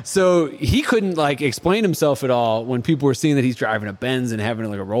 So he couldn't like explain himself at all when people were seeing that he's driving a Benz and having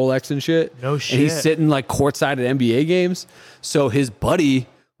like a Rolex and shit. No shit. And he's sitting like courtside at NBA games. So his buddy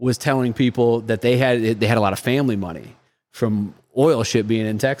was telling people that they had a lot of family money from oil shit being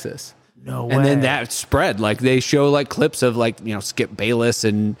in Texas. No way. And then that spread. Like they show like clips of like, Skip Bayless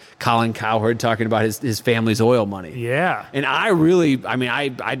and Colin Cowherd talking about his family's oil money. Yeah. And I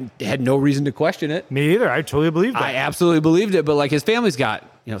had no reason to question it. Me either. I totally believe that. I absolutely believed it. But like his family's got,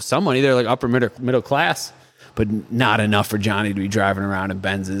 some money. They're like upper middle class, but not enough for Johnny to be driving around in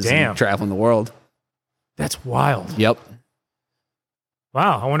Benzes and traveling the world. That's wild. Yep.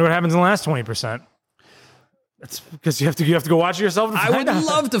 Wow. I wonder what happens in the last 20%. That's because you have to go watch it yourself. I would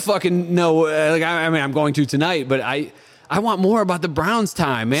love to fucking know. I'm going to tonight, but I want more about the Browns'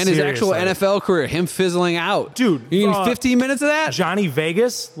 time, man. His actual NFL career, him fizzling out, dude. You need 15 minutes of that. Johnny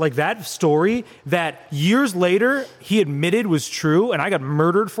Vegas, like that story that years later he admitted was true, and I got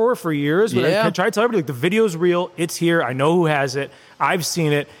murdered for years. But I tried to tell everybody like the video's real. It's here. I know who has it. I've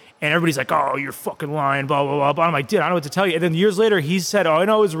seen it. And everybody's like, oh, you're fucking lying, blah, blah, blah, blah. I'm like, dude, I don't know what to tell you. And then years later, he said, oh, I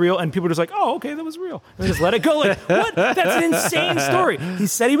know it was real. And people were just like, oh, okay, that was real. And they just let it go. Like, what? That's an insane story. He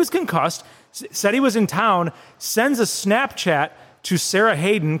said he was concussed, said he was in town, sends a Snapchat to Sarah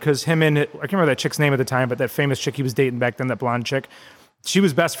Hayden, because I can't remember that chick's name at the time, but that famous chick he was dating back then, that blonde chick. She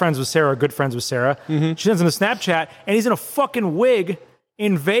was best friends with Sarah, good friends with Sarah. Mm-hmm. She sends him a Snapchat, and he's in a fucking wig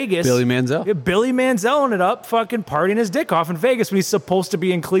in Vegas. Billy Manziel. Yeah, Billy Manziel it up, fucking partying his dick off in Vegas when he's supposed to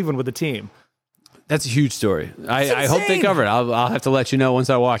be in Cleveland with the team. That's a huge story. I hope they cover it. I'll have to let you know once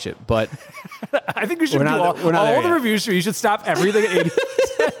I watch it. But I think we should do all the reviews. You should stop everything at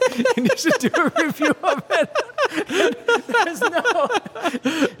 80%, and you should do a review of it. There's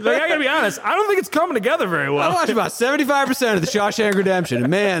I gotta be honest. I don't think it's coming together very well. I watched about 75% of the Shawshank Redemption,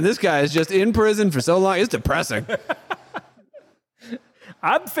 and man, this guy is just in prison for so long. It's depressing.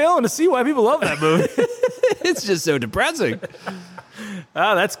 I'm failing to see why people love that movie. It's just so depressing.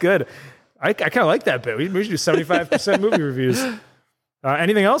 Oh, that's good. I kind of like that bit. We should do 75% movie reviews.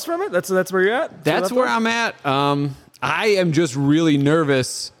 Anything else from it? That's where you're at? That's where I'm at. I am just really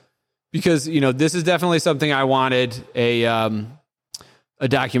nervous because, this is definitely something I wanted a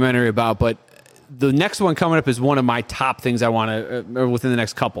documentary about, but the next one coming up is one of my top things I want to, within the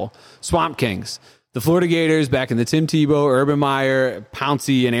next couple. Swamp Kings. The Florida Gators back in the Tim Tebow, Urban Meyer,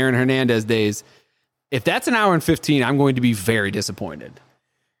 Pouncey, and Aaron Hernandez days. If that's an hour and 15, I'm going to be very disappointed.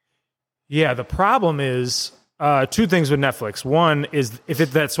 Yeah, the problem is two things with Netflix. One is if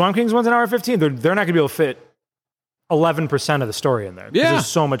that Swamp Kings one's an hour and 15, they're not going to be able to fit 11% of the story in there. Yeah. There's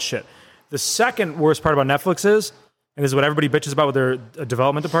so much shit. The second worst part about Netflix is, and this is what everybody bitches about with their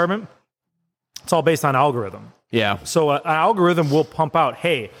development department, it's all based on algorithm. Yeah. So an algorithm will pump out,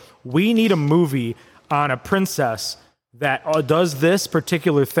 hey, we need a movie on a princess that does this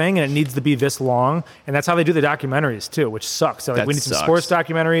particular thing, and it needs to be this long. And that's how they do the documentaries, too, which sucks. So, we need some sports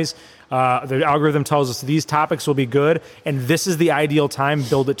documentaries. The algorithm tells us these topics will be good, and this is the ideal time.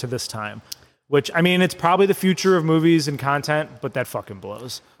 Build it to this time. Which, I mean, it's probably the future of movies and content, but that fucking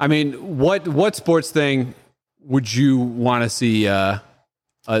blows. I mean, what sports thing would you want to see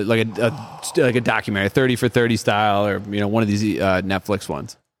like a documentary, 30 for 30 style, or one of these Netflix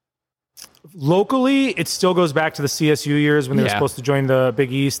ones? Locally, it still goes back to the CSU years when they were supposed to join the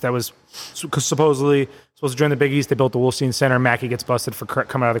Big East. That was supposedly supposed to join the Big East. They built the Wolfstein Center. Mackey gets busted for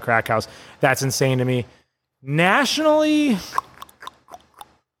coming out of the crack house. That's insane to me. Nationally,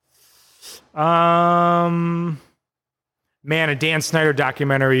 man, a Dan Snyder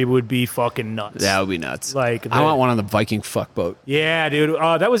documentary would be fucking nuts. That would be nuts. I want one on the Viking fuck boat. Yeah, dude.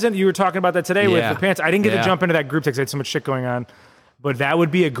 That was you were talking about that today with the pants. I didn't get to jump into that group text. I had so much shit going on. But that would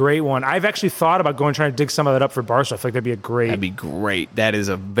be a great one. I've actually thought about trying to dig some of that up for Barstool. I feel like that'd be great. That is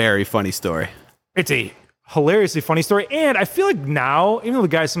a very funny story. It's a hilariously funny story. And I feel like now, even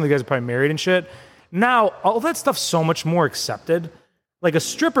though some of the guys are probably married and shit, now all that stuff's so much more accepted. Like a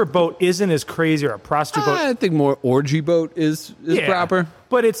stripper boat isn't as crazy, or a prostitute boat. I think more orgy boat is proper.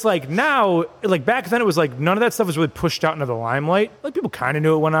 But it's like now, like back then it was like none of that stuff was really pushed out into the limelight. Like people kind of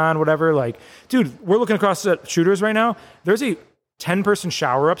knew it went on, whatever. Like, dude, we're looking across at Shooters right now. There's a 10-person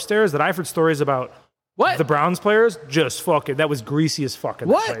shower upstairs that I've heard stories about. What? The Browns players just fucking, that was greasy as fuck in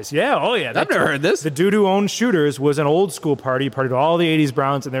that place. Yeah, oh yeah. I've never heard this. The dude who owned Shooters was an old school party, partied all the 80s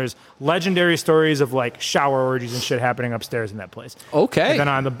Browns, and there's legendary stories of like shower orgies and shit happening upstairs in that place. Okay. And then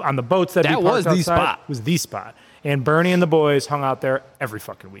on the boats that was the spot. Was the spot. And Bernie and the boys hung out there every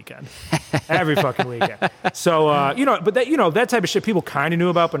fucking weekend. Every fucking weekend. So, but that type of shit people kind of knew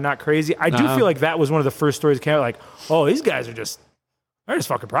about, but not crazy. I do feel like that was one of the first stories that came out, like, oh, these guys are just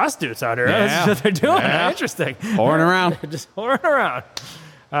fucking prostitutes out here. Yeah. That's what they're doing. Yeah. Interesting. Whoring around. Just whoring around.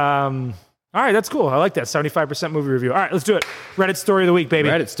 All right, that's cool. I like that. 75% movie review. All right, let's do it. Reddit story of the week, baby.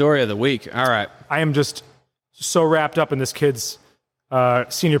 Reddit story of the week. All right. I am just so wrapped up in this kid's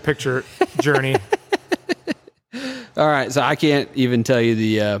senior picture journey. All right, so I can't even tell you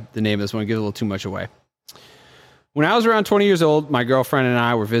the name of this one. Give it a little too much away. When I was around 20 years old, my girlfriend and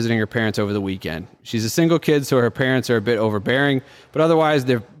I were visiting her parents over the weekend. She's a single kid, so her parents are a bit overbearing, but otherwise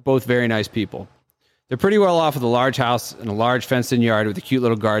they're both very nice people. They're pretty well off with a large house and a large fenced-in yard with a cute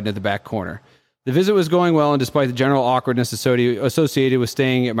little garden at the back corner. The visit was going well, and despite the general awkwardness associated with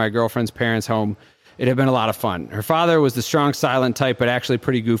staying at my girlfriend's parents' home, it had been a lot of fun. Her father was the strong, silent type, but actually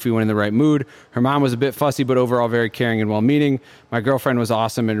pretty goofy when in the right mood. Her mom was a bit fussy, but overall very caring and well-meaning. My girlfriend was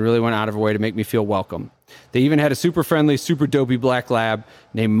awesome and really went out of her way to make me feel welcome. They even had a super friendly, super dopey black lab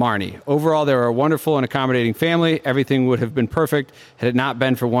named Marnie. Overall, they were a wonderful and accommodating family. Everything would have been perfect had it not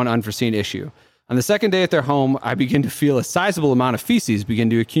been for one unforeseen issue. On the second day at their home, I began to feel a sizable amount of feces begin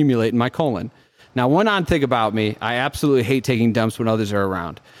to accumulate in my colon. Now, one odd thing about me, I absolutely hate taking dumps when others are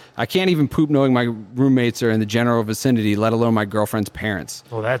around. I can't even poop knowing my roommates are in the general vicinity, let alone my girlfriend's parents.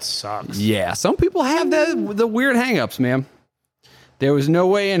 Well, that sucks. Yeah, some people have the weird hang-ups, man. There was no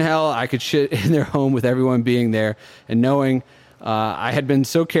way in hell I could shit in their home with everyone being there, and knowing I had been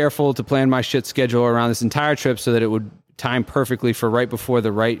so careful to plan my shit schedule around this entire trip so that it would time perfectly for right before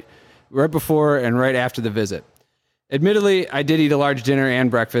and right after the visit. Admittedly, I did eat a large dinner and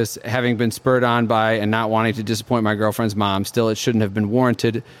breakfast, having been spurred on by and not wanting to disappoint my girlfriend's mom. Still, it shouldn't have been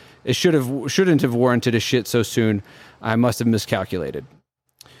warranted. It shouldn't have warranted a shit so soon. I must have miscalculated.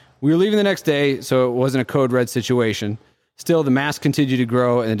 We were leaving the next day, so it wasn't a code red situation. Still, the mass continued to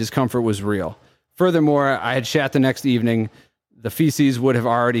grow and the discomfort was real. Furthermore, I had shat the next evening. The feces would have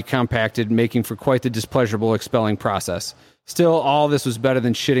already compacted, making for quite the displeasurable expelling process. Still, all this was better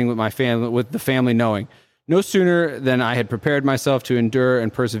than shitting with the family knowing. No sooner than I had prepared myself to endure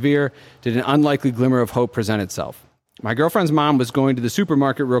and persevere did an unlikely glimmer of hope present itself. My girlfriend's mom was going to the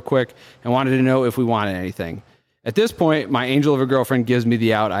supermarket real quick and wanted to know if we wanted anything. At this point, my angel of a girlfriend gives me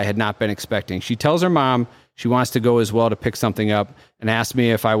the out I had not been expecting. She tells her mom she wants to go as well to pick something up and asks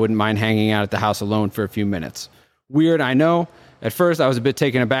me if I wouldn't mind hanging out at the house alone for a few minutes. Weird, I know. At first, I was a bit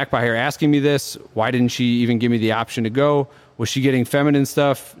taken aback by her asking me this. Why didn't she even give me the option to go? Was she getting feminine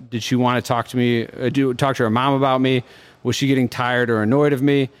stuff? Did she want to talk to her mom about me? Was she getting tired or annoyed of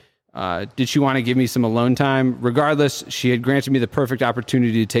me? Did she want to give me some alone time? Regardless, she had granted me the perfect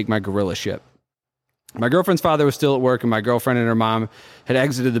opportunity to take my gorilla shit. My girlfriend's father was still at work, and my girlfriend and her mom had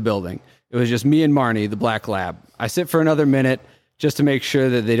exited the building. It was just me and Marnie, the black lab. I sit for another minute just to make sure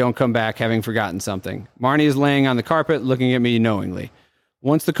that they don't come back having forgotten something. Marnie is laying on the carpet looking at me knowingly.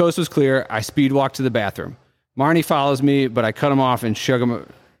 Once the coast was clear, I speed walk to the bathroom. Marnie follows me, but I cut him off and shove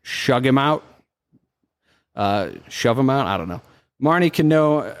him out? Shove him out? I don't know. Marnie can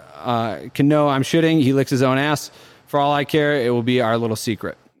know I'm shitting. He licks his own ass. For all I care, it will be our little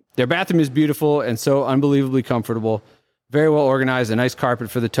secret. Their bathroom is beautiful and so unbelievably comfortable. Very well organized, a nice carpet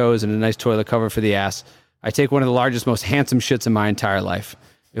for the toes and a nice toilet cover for the ass. I take one of the largest, most handsome shits in my entire life.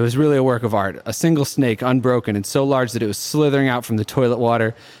 It was really a work of art. A single snake, unbroken and so large that it was slithering out from the toilet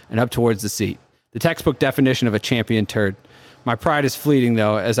water and up towards the seat. The textbook definition of a champion turd. My pride is fleeting,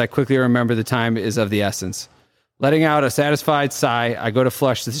 though, as I quickly remember the time is of the essence. Letting out a satisfied sigh, I go to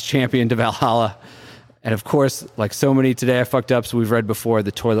flush this champion to Valhalla. And of course, like so many Today I Fucked Ups we've read before,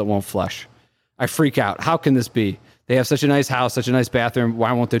 the toilet won't flush. I freak out. How can this be? They have such a nice house, such a nice bathroom.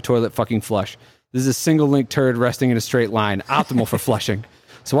 Why won't their toilet fucking flush? This is a single link turd resting in a straight line, optimal for flushing.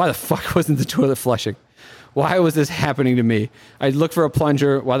 So why the fuck wasn't the toilet flushing? Why was this happening to me? I'd look for a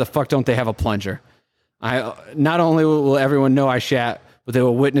plunger. Why the fuck don't they have a plunger? Not only will everyone know I shat, but they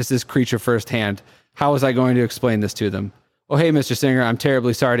will witness this creature firsthand. How was I going to explain this to them? Oh, hey, Mr. Singer, I'm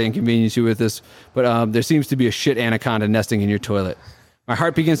terribly sorry to inconvenience you with this, but there seems to be a shit anaconda nesting in your toilet. My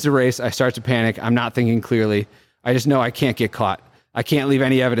heart begins to race. I start to panic. I'm not thinking clearly. I just know I can't get caught. I can't leave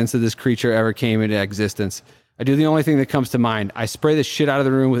any evidence that this creature ever came into existence. I do the only thing that comes to mind. I spray the shit out of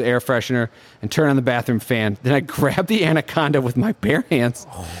the room with air freshener and turn on the bathroom fan. Then I grab the anaconda with my bare hands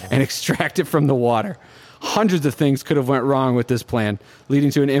and extract it from the water. Hundreds of things could have went wrong with this plan,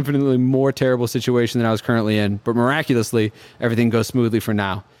 leading to an infinitely more terrible situation than I was currently in. But miraculously, everything goes smoothly for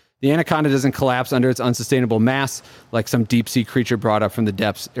now. The anaconda doesn't collapse under its unsustainable mass like some deep-sea creature brought up from the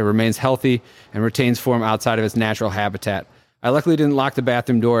depths. It remains healthy and retains form outside of its natural habitat. I luckily didn't lock the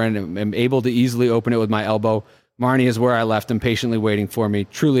bathroom door and am able to easily open it with my elbow. Marnie is where I left him, patiently waiting for me.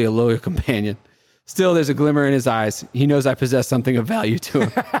 Truly a loyal companion. Still, there's a glimmer in his eyes. He knows I possess something of value to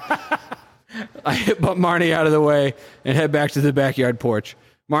him. I bump Marnie out of the way and head back to the backyard porch.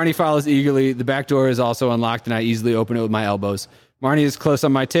 Marnie follows eagerly. The back door is also unlocked, and I easily open it with my elbows. Marnie is close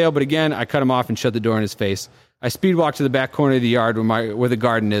on my tail, but again, I cut him off and shut the door in his face. I speed walk to the back corner of the yard where the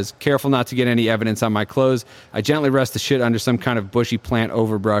garden is. Careful not to get any evidence on my clothes, I gently rest the shit under some kind of bushy plant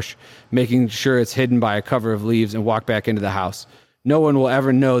overbrush, making sure it's hidden by a cover of leaves, and walk back into the house. No one will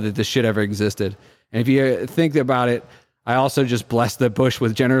ever know that this shit ever existed. And if you think about it, I also just blessed the bush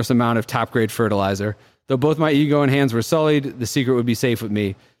with generous amount of top-grade fertilizer. Though both my ego and hands were sullied, the secret would be safe with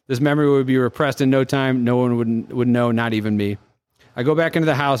me. This memory would be repressed in no time. No one would know, not even me. I go back into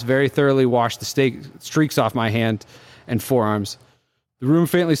the house, very thoroughly wash the streaks off my hand and forearms. The room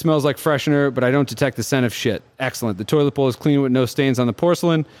faintly smells like freshener, but I don't detect the scent of shit. Excellent. The toilet bowl is clean with no stains on the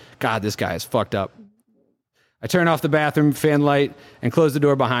porcelain. God, this guy is fucked up. I turn off the bathroom fan light and close the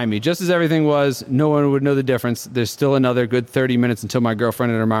door behind me. Just as everything was, no one would know the difference. There's still another good 30 minutes until my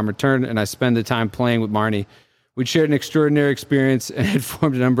girlfriend and her mom return, and I spend the time playing with Marnie. We'd shared an extraordinary experience and had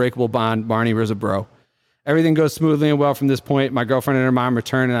formed an unbreakable bond. Marnie was a bro. Everything goes smoothly and well from this point. My girlfriend and her mom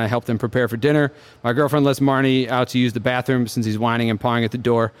return, and I help them prepare for dinner. My girlfriend lets Marnie out to use the bathroom since he's whining and pawing at the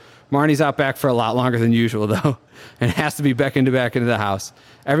door. Marnie's out back for a lot longer than usual, though, and has to be beckoned back into the house.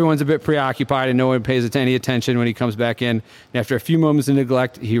 Everyone's a bit preoccupied, and no one pays any attention when he comes back in. And after a few moments of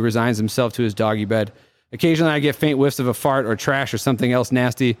neglect, he resigns himself to his doggy bed. Occasionally, I get faint whiffs of a fart or trash or something else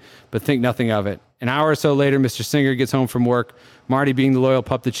nasty, but think nothing of it. An hour or so later, Mr. Singer gets home from work. Marty, being the loyal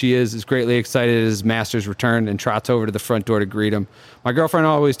pup that she is greatly excited at his master's return and trots over to the front door to greet him. My girlfriend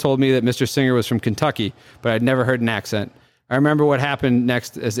always told me that Mr. Singer was from Kentucky, but I'd never heard an accent. I remember what happened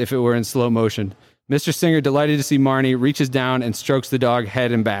next as if it were in slow motion. Mr. Singer, delighted to see Marnie, reaches down and strokes the dog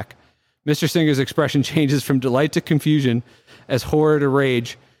head and back. Mr. Singer's expression changes from delight to confusion, as horror to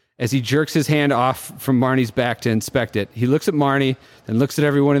rage, as he jerks his hand off from Marnie's back to inspect it. He looks at Marnie, then looks at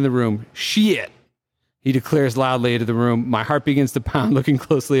everyone in the room. Shit! He declares loudly into the room. My heart begins to pound looking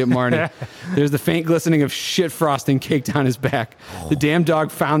closely at Marnie. There's the faint glistening of shit frosting caked on his back. The damn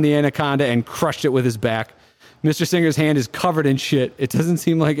dog found the anaconda and crushed it with his back. Mr. Singer's hand is covered in shit. It doesn't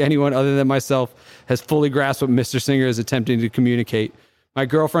seem like anyone other than myself has fully grasped what Mr. Singer is attempting to communicate. My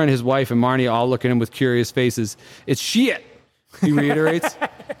girlfriend, his wife, and Marnie all look at him with curious faces. It's shit, he reiterates.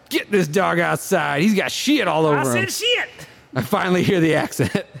 Get this dog outside. He's got shit all over him. I said shit. I finally hear the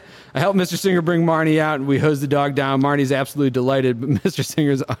accent. I help Mr. Singer bring Marnie out, and we hose the dog down. Marnie's absolutely delighted, but Mr.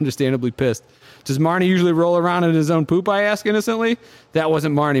 Singer's understandably pissed. Does Marnie usually roll around in his own poop, I ask innocently? That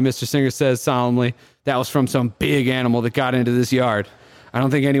wasn't Marnie, Mr. Singer says solemnly. That was from some big animal that got into this yard. I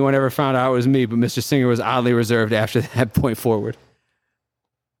don't think anyone ever found out it was me, but Mr. Singer was oddly reserved after that point forward.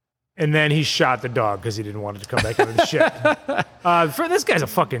 And then he shot the dog because he didn't want it to come back into the shit. For this guy's a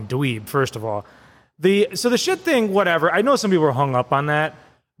fucking dweeb, first of all. So the shit thing, whatever. I know some people are hung up on that,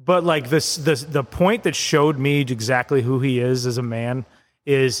 but like the point that showed me exactly who he is as a man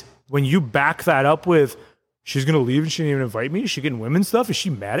is when you back that up with, she's going to leave and she didn't even invite me. Is she getting women's stuff? Is she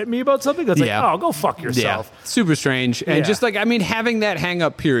mad at me about something? That's like, oh, go fuck yourself. Yeah. Super strange. And just like, I mean, having that hang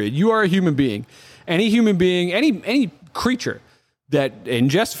up period, you are a human being. Any human being, any creature that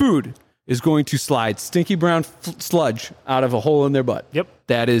ingests food is going to slide stinky brown sludge out of a hole in their butt. Yep.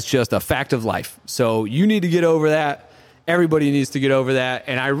 That is just a fact of life. So you need to get over that. Everybody needs to get over that.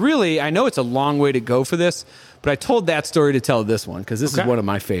 And I know it's a long way to go for this, but I told that story to tell this one because this is one of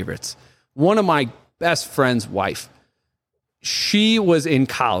my favorites. One of my best friend's wife, she was in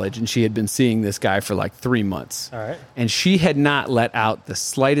college and she had been seeing this guy for like 3 months. All right. And she had not let out the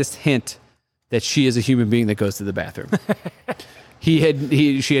slightest hint that she is a human being that goes to the bathroom. She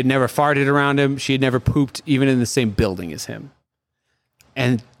had never farted around him. She had never pooped even in the same building as him.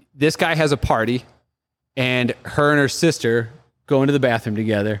 And this guy has a party, and her and her sister go into the bathroom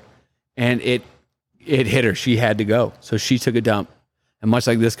together, and it hit her. She had to go. So she took a dump. And much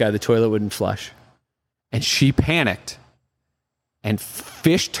like this guy, the toilet wouldn't flush. And she panicked and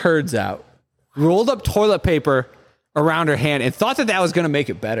fished turds out, rolled up toilet paper around her hand, and thought that was going to make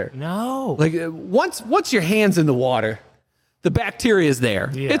it better. No. Like once your hand's in the water, the bacteria is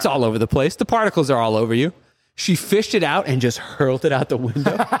there. Yeah. It's all over the place. The particles are all over you. She fished it out and just hurled it out the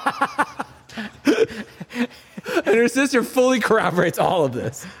window. And her sister fully corroborates all of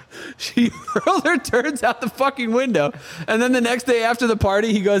this. She hurled her turds out the fucking window. And then the next day after the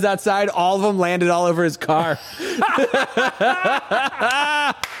party, he goes outside. All of them landed all over his car. That's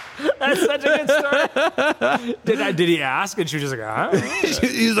such a good story. Did he ask? And she was just like, I don't know.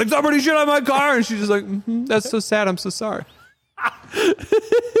 He's like, somebody shit on my car. And she's just like, that's so sad. I'm so sorry.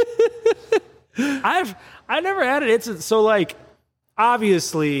 I never had it. It's so like,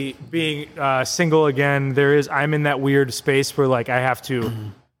 obviously being single again, I'm in that weird space where like I have to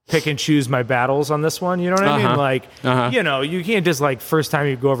pick and choose my battles on this one. You know what I mean? Like, you know, you can't just like first time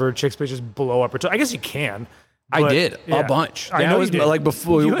you go over a chick's place, just blow up her. I guess you can. I did a bunch. I know was you did. Like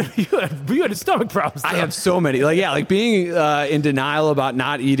before you had stomach problems. I have so many. Like being in denial about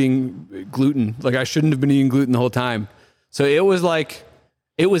not eating gluten. Like I shouldn't have been eating gluten the whole time. So it was like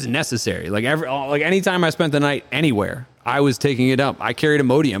it was necessary. Like anytime I spent the night anywhere, I was taking it up. I carried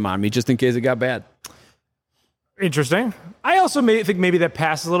Imodium on me just in case it got bad. Interesting. I also think maybe that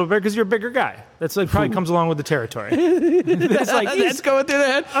passes a little bit because you're a bigger guy. That's like probably comes along with the territory. It's like that's going through the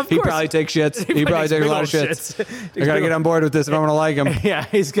head. He probably takes shits. He probably takes a lot of shits. I got to get on board with this if I'm going to like him. Yeah,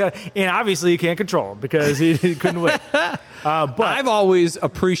 he's got, and obviously you can't control him because he couldn't wait. But I've always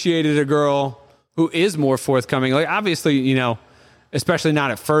appreciated a girl who is more forthcoming. Like obviously, you know, especially not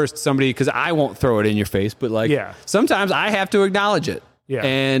at first, somebody because I won't throw it in your face, but like sometimes I have to acknowledge it. Yeah,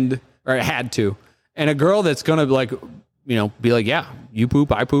 or I had to. And a girl that's going to like, you know, be like, yeah, you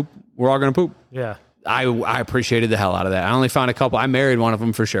poop, I poop, we're all going to poop. Yeah. I appreciated the hell out of that. I only found a couple. I married one of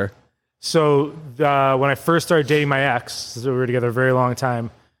them for sure. So when I first started dating my ex, so we were together a very long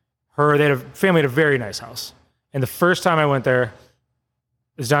time, they had a family, had a very nice house. And the first time I went there, it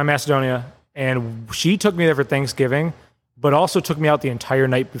was down in Macedonia, and she took me there for Thanksgiving, but also took me out the entire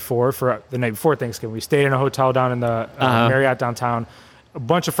night before, for the night before Thanksgiving. We stayed in a hotel down in the Marriott downtown. A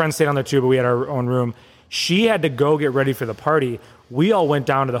bunch of friends stayed on there too, but we had our own room. She had to go get ready for the party. We all went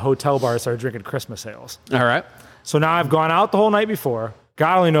down to the hotel bar and started drinking Christmas ales. All right. So now I've gone out the whole night before.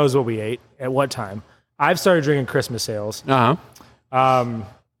 God only knows what we ate at what time. I've started drinking Christmas ales. She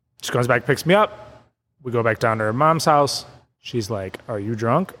comes back, picks me up. We go back down to her mom's house. She's like, are you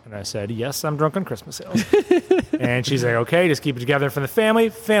drunk? And I said, yes, I'm drunk on Christmas ales. And she's like, okay, just keep it together for the family.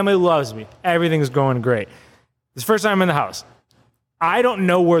 Family loves me. Everything's going great. This is the first time I'm in the house. I don't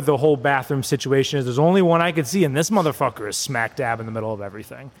know where the whole bathroom situation is. There's only one I could see, and this motherfucker is smack dab in the middle of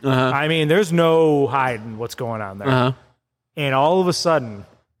everything. I mean, there's no hiding what's going on there. And all of a sudden,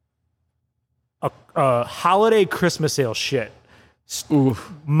 a holiday Christmas sale shit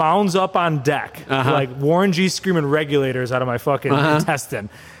mounds up on deck, like Warren G screaming regulators out of my fucking intestine.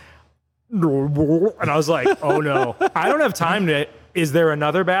 And I was like, oh no, I don't have time to. Is there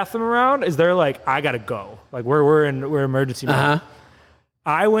another bathroom around? Is there like, I gotta go. Like we're emergency mode.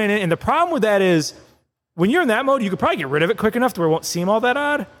 I went in, and the problem with that is when you're in that mode, you could probably get rid of it quick enough to where it won't seem all that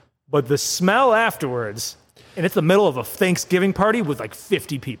odd. But the smell afterwards, and it's the middle of a Thanksgiving party with like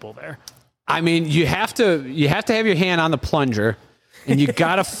 50 people there. I mean, you have to have your hand on the plunger, and you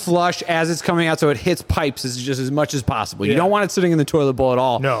gotta flush as it's coming out so it hits pipes as much as possible. You don't want it sitting in the toilet bowl at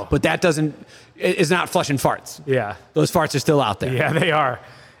all. No. But that it's not flushing farts. Yeah. Those farts are still out there. Yeah, they are.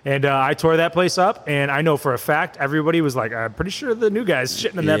 And I tore that place up, and I know for a fact everybody was like, I'm pretty sure the new guy's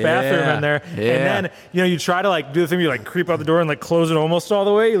shitting in that bathroom in there. Yeah. And then, you try to like do the thing where you like creep out the door and like close it almost all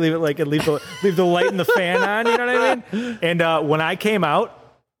the way. You leave it like, and leave the light and the fan on, you know what I mean? And when I came out,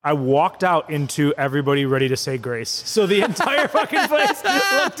 I walked out into everybody ready to say grace. So the entire fucking place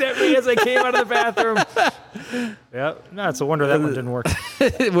looked at me as I came out of the bathroom. Yeah, no, it's a wonder that one didn't work.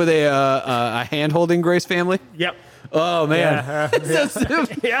 Were they a hand-holding grace family? Yep. Oh, man.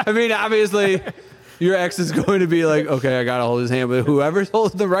 Yeah. I mean, obviously, your ex is going to be like, okay, I got to hold his hand, but whoever's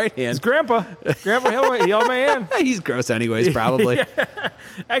holding the right hand. It's Grandpa. He held my hand. He's gross anyways, probably. Yeah.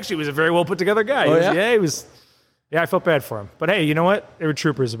 Actually, he was a very well-put-together guy. He was. Yeah, I felt bad for him. But hey, you know what? They were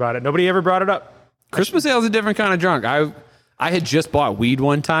troopers about it. Nobody ever brought it up. Christmas ale is a different kind of drunk. I had just bought weed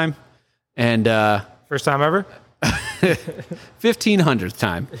one time, and first time ever? 1500th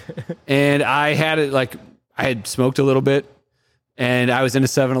time. And I had it like, I had smoked a little bit, and I was in a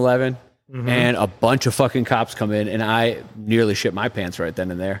 7-Eleven, and a bunch of fucking cops come in, and I nearly shit my pants right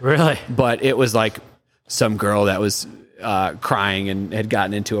then and there. Really? But it was like some girl that was crying and had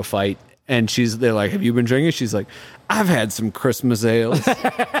gotten into a fight. And they're like, have you been drinking? She's like, I've had some Christmas ales.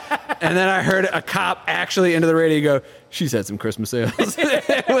 And then I heard a cop actually into the radio go, she's had some Christmas ales.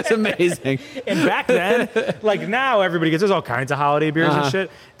 It was amazing. And back then, like now everybody gets, there's all kinds of holiday beers and shit.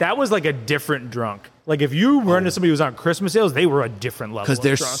 That was like a different drunk. Like if you run into somebody who's on Christmas ales, they were a different level. Because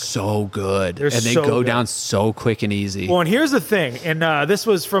they're drunk. so good. They so go good. down so quick and easy. Well, and here's the thing. And this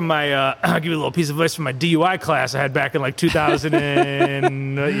was from my, I'll give you a little piece of advice from my DUI class I had back in like 2000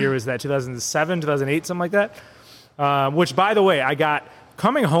 and, what year was that? 2007, 2008, something like that. Which, by the way, I got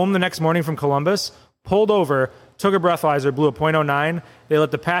coming home the next morning from Columbus, pulled over, took a breathalyzer, blew a .09. They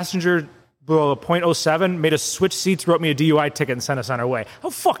let the passenger blow a .07, made us switch seats, wrote me a DUI ticket, and sent us on our way. How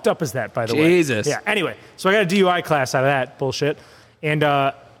fucked up is that, by the way? Jesus. Yeah, anyway, so I got a DUI class out of that bullshit. And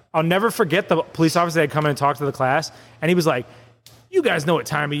I'll never forget the police officer that had come in and talked to the class, and he was like, you guys know what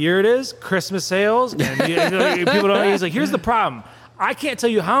time of year it is, Christmas sales. And people don't. He's like, here's the problem. I can't tell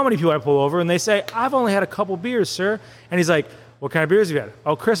you how many people I pull over, and they say, I've only had a couple beers, sir. And he's like, what kind of beers have you had?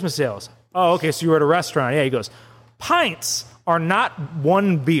 Oh, Christmas sales. Oh, okay, so you were at a restaurant. Yeah, he goes, pints are not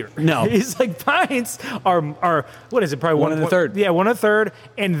one beer. No. He's like, pints are what is it? Probably one and a third. Yeah, 1/3.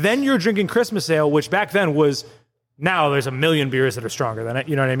 And then you're drinking Christmas ale, which back then was, now there's a million beers that are stronger than it.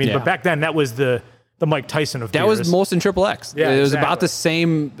 You know what I mean? Yeah. But back then, that was the Mike Tyson of beers. That was Molson Triple X. Yeah, it was exactly. about the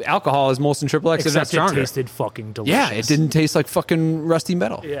same alcohol as Molson Triple X, if not Except stronger. it tasted fucking delicious. Yeah, it didn't taste like fucking rusty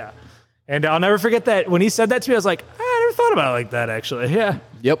metal. Yeah. And I'll never forget that when he said that to me, I was like, I never thought about it like that, actually. Yeah.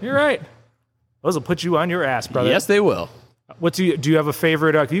 Yep. You're right. Those will put you on your ass, brother. Yes, they will. Do you have a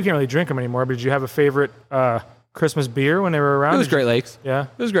favorite? You can't really drink them anymore, but did you have a favorite Christmas beer when they were around? It was Great Lakes. Yeah.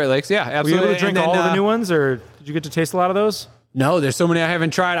 It was Great Lakes. Yeah, Were absolutely. you able to drink all of the new ones, or did you get to taste a lot of those? No, there's so many I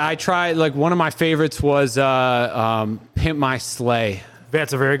haven't tried. I tried, like, one of my favorites was Pimp My Sleigh.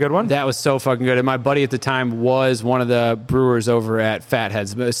 That's a very good one. That was so fucking good. And my buddy at the time was one of the brewers over at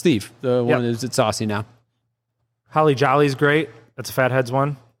Fatheads. Steve, the one who's at Saucy now. Holly Jolly's great. That's a Fatheads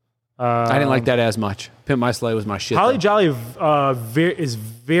one. I didn't like that as much. Pimp My Sleigh was my shit. Holly Jolly varies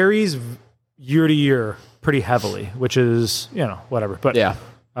year to year pretty heavily, which is, whatever. But yeah.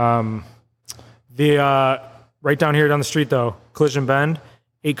 The right down here down the street though, Collision Bend,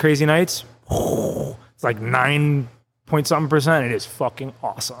 8 Crazy Nights. It's like 9-point-something%. It is fucking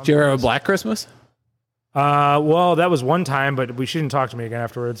awesome. Did you ever have a Black Christmas? Well, that was one time, but she didn't talk to me again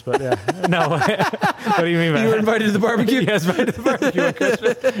afterwards. But yeah, no. What do you mean by that? You were invited to the barbecue? Yes, invited to the barbecue on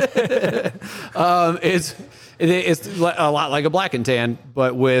Christmas. It's a lot like a Black and Tan,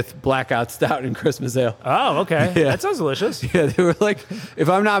 but with Blackout Stout and Christmas Ale. Oh, okay. Yeah. That sounds delicious. Yeah, they were like, if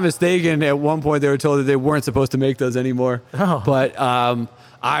I'm not mistaken, at one point they were told that they weren't supposed to make those anymore. Oh. But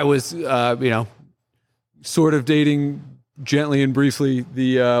I was, sort of dating gently and briefly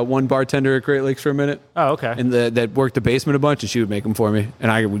the one bartender at Great Lakes for a minute. Oh, okay. And that worked the basement a bunch, and she would make them for me,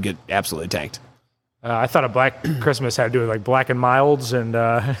 and I would get absolutely tanked. I thought a Black Christmas had to do with like Black and Milds and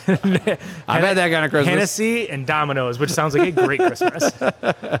I've had that kind of Christmas. Hennessy and Domino's, which sounds like a great Christmas. You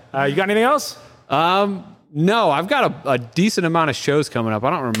got anything else? No, I've got a decent amount of shows coming up. I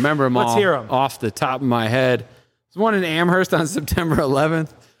don't remember them Let's all hear 'em. off the top of my head. There's one in Amherst on September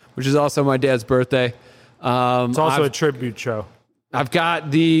 11th, which is also my dad's birthday. It's also a tribute show. I've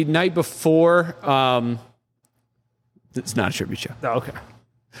got the night before. It's not a tribute show. Oh, okay.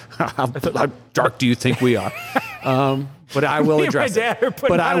 How dark do you think we are? But I will address it.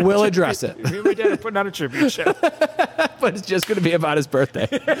 But I will address it. Me and my dad are putting on a tribute show. But it's just going to be about his birthday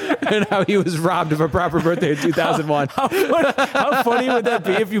and how he was robbed of a proper birthday in 2001. How funny would that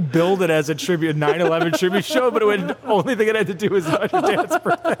be if you billed it as a tribute 9/11 tribute show, but the only thing it had to do was about your dad's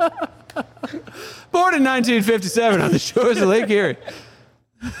birthday? Born in 1957 on the shores of Lake Erie.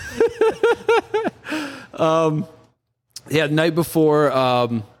 Yeah, the night before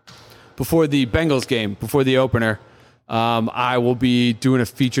the Bengals game, before the opener, I will be doing a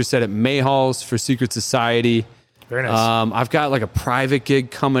feature set at Mayhall's for Secret Society. Very nice. I've got like a private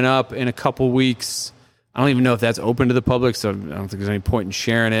gig coming up in a couple weeks. I don't even know if that's open to the public, so I don't think there's any point in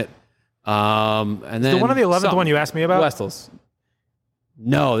sharing it. And then the one on the 11th one you asked me about? Westels.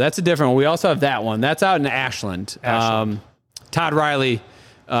 No, that's a different one. We also have that one. That's out in Ashland. Todd Riley,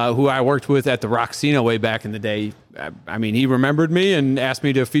 who I worked with at the Roxino way back in the day. I mean, he remembered me and asked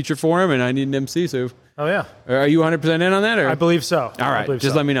me to feature for him, and I need an MC. So, oh yeah, are you 100% in on that? Or? I believe so. All right,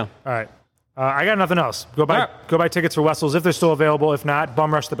 just let me know. All right, I got nothing else. Go buy tickets for Wessels if they're still available. If not,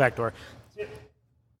 bum rush the back door.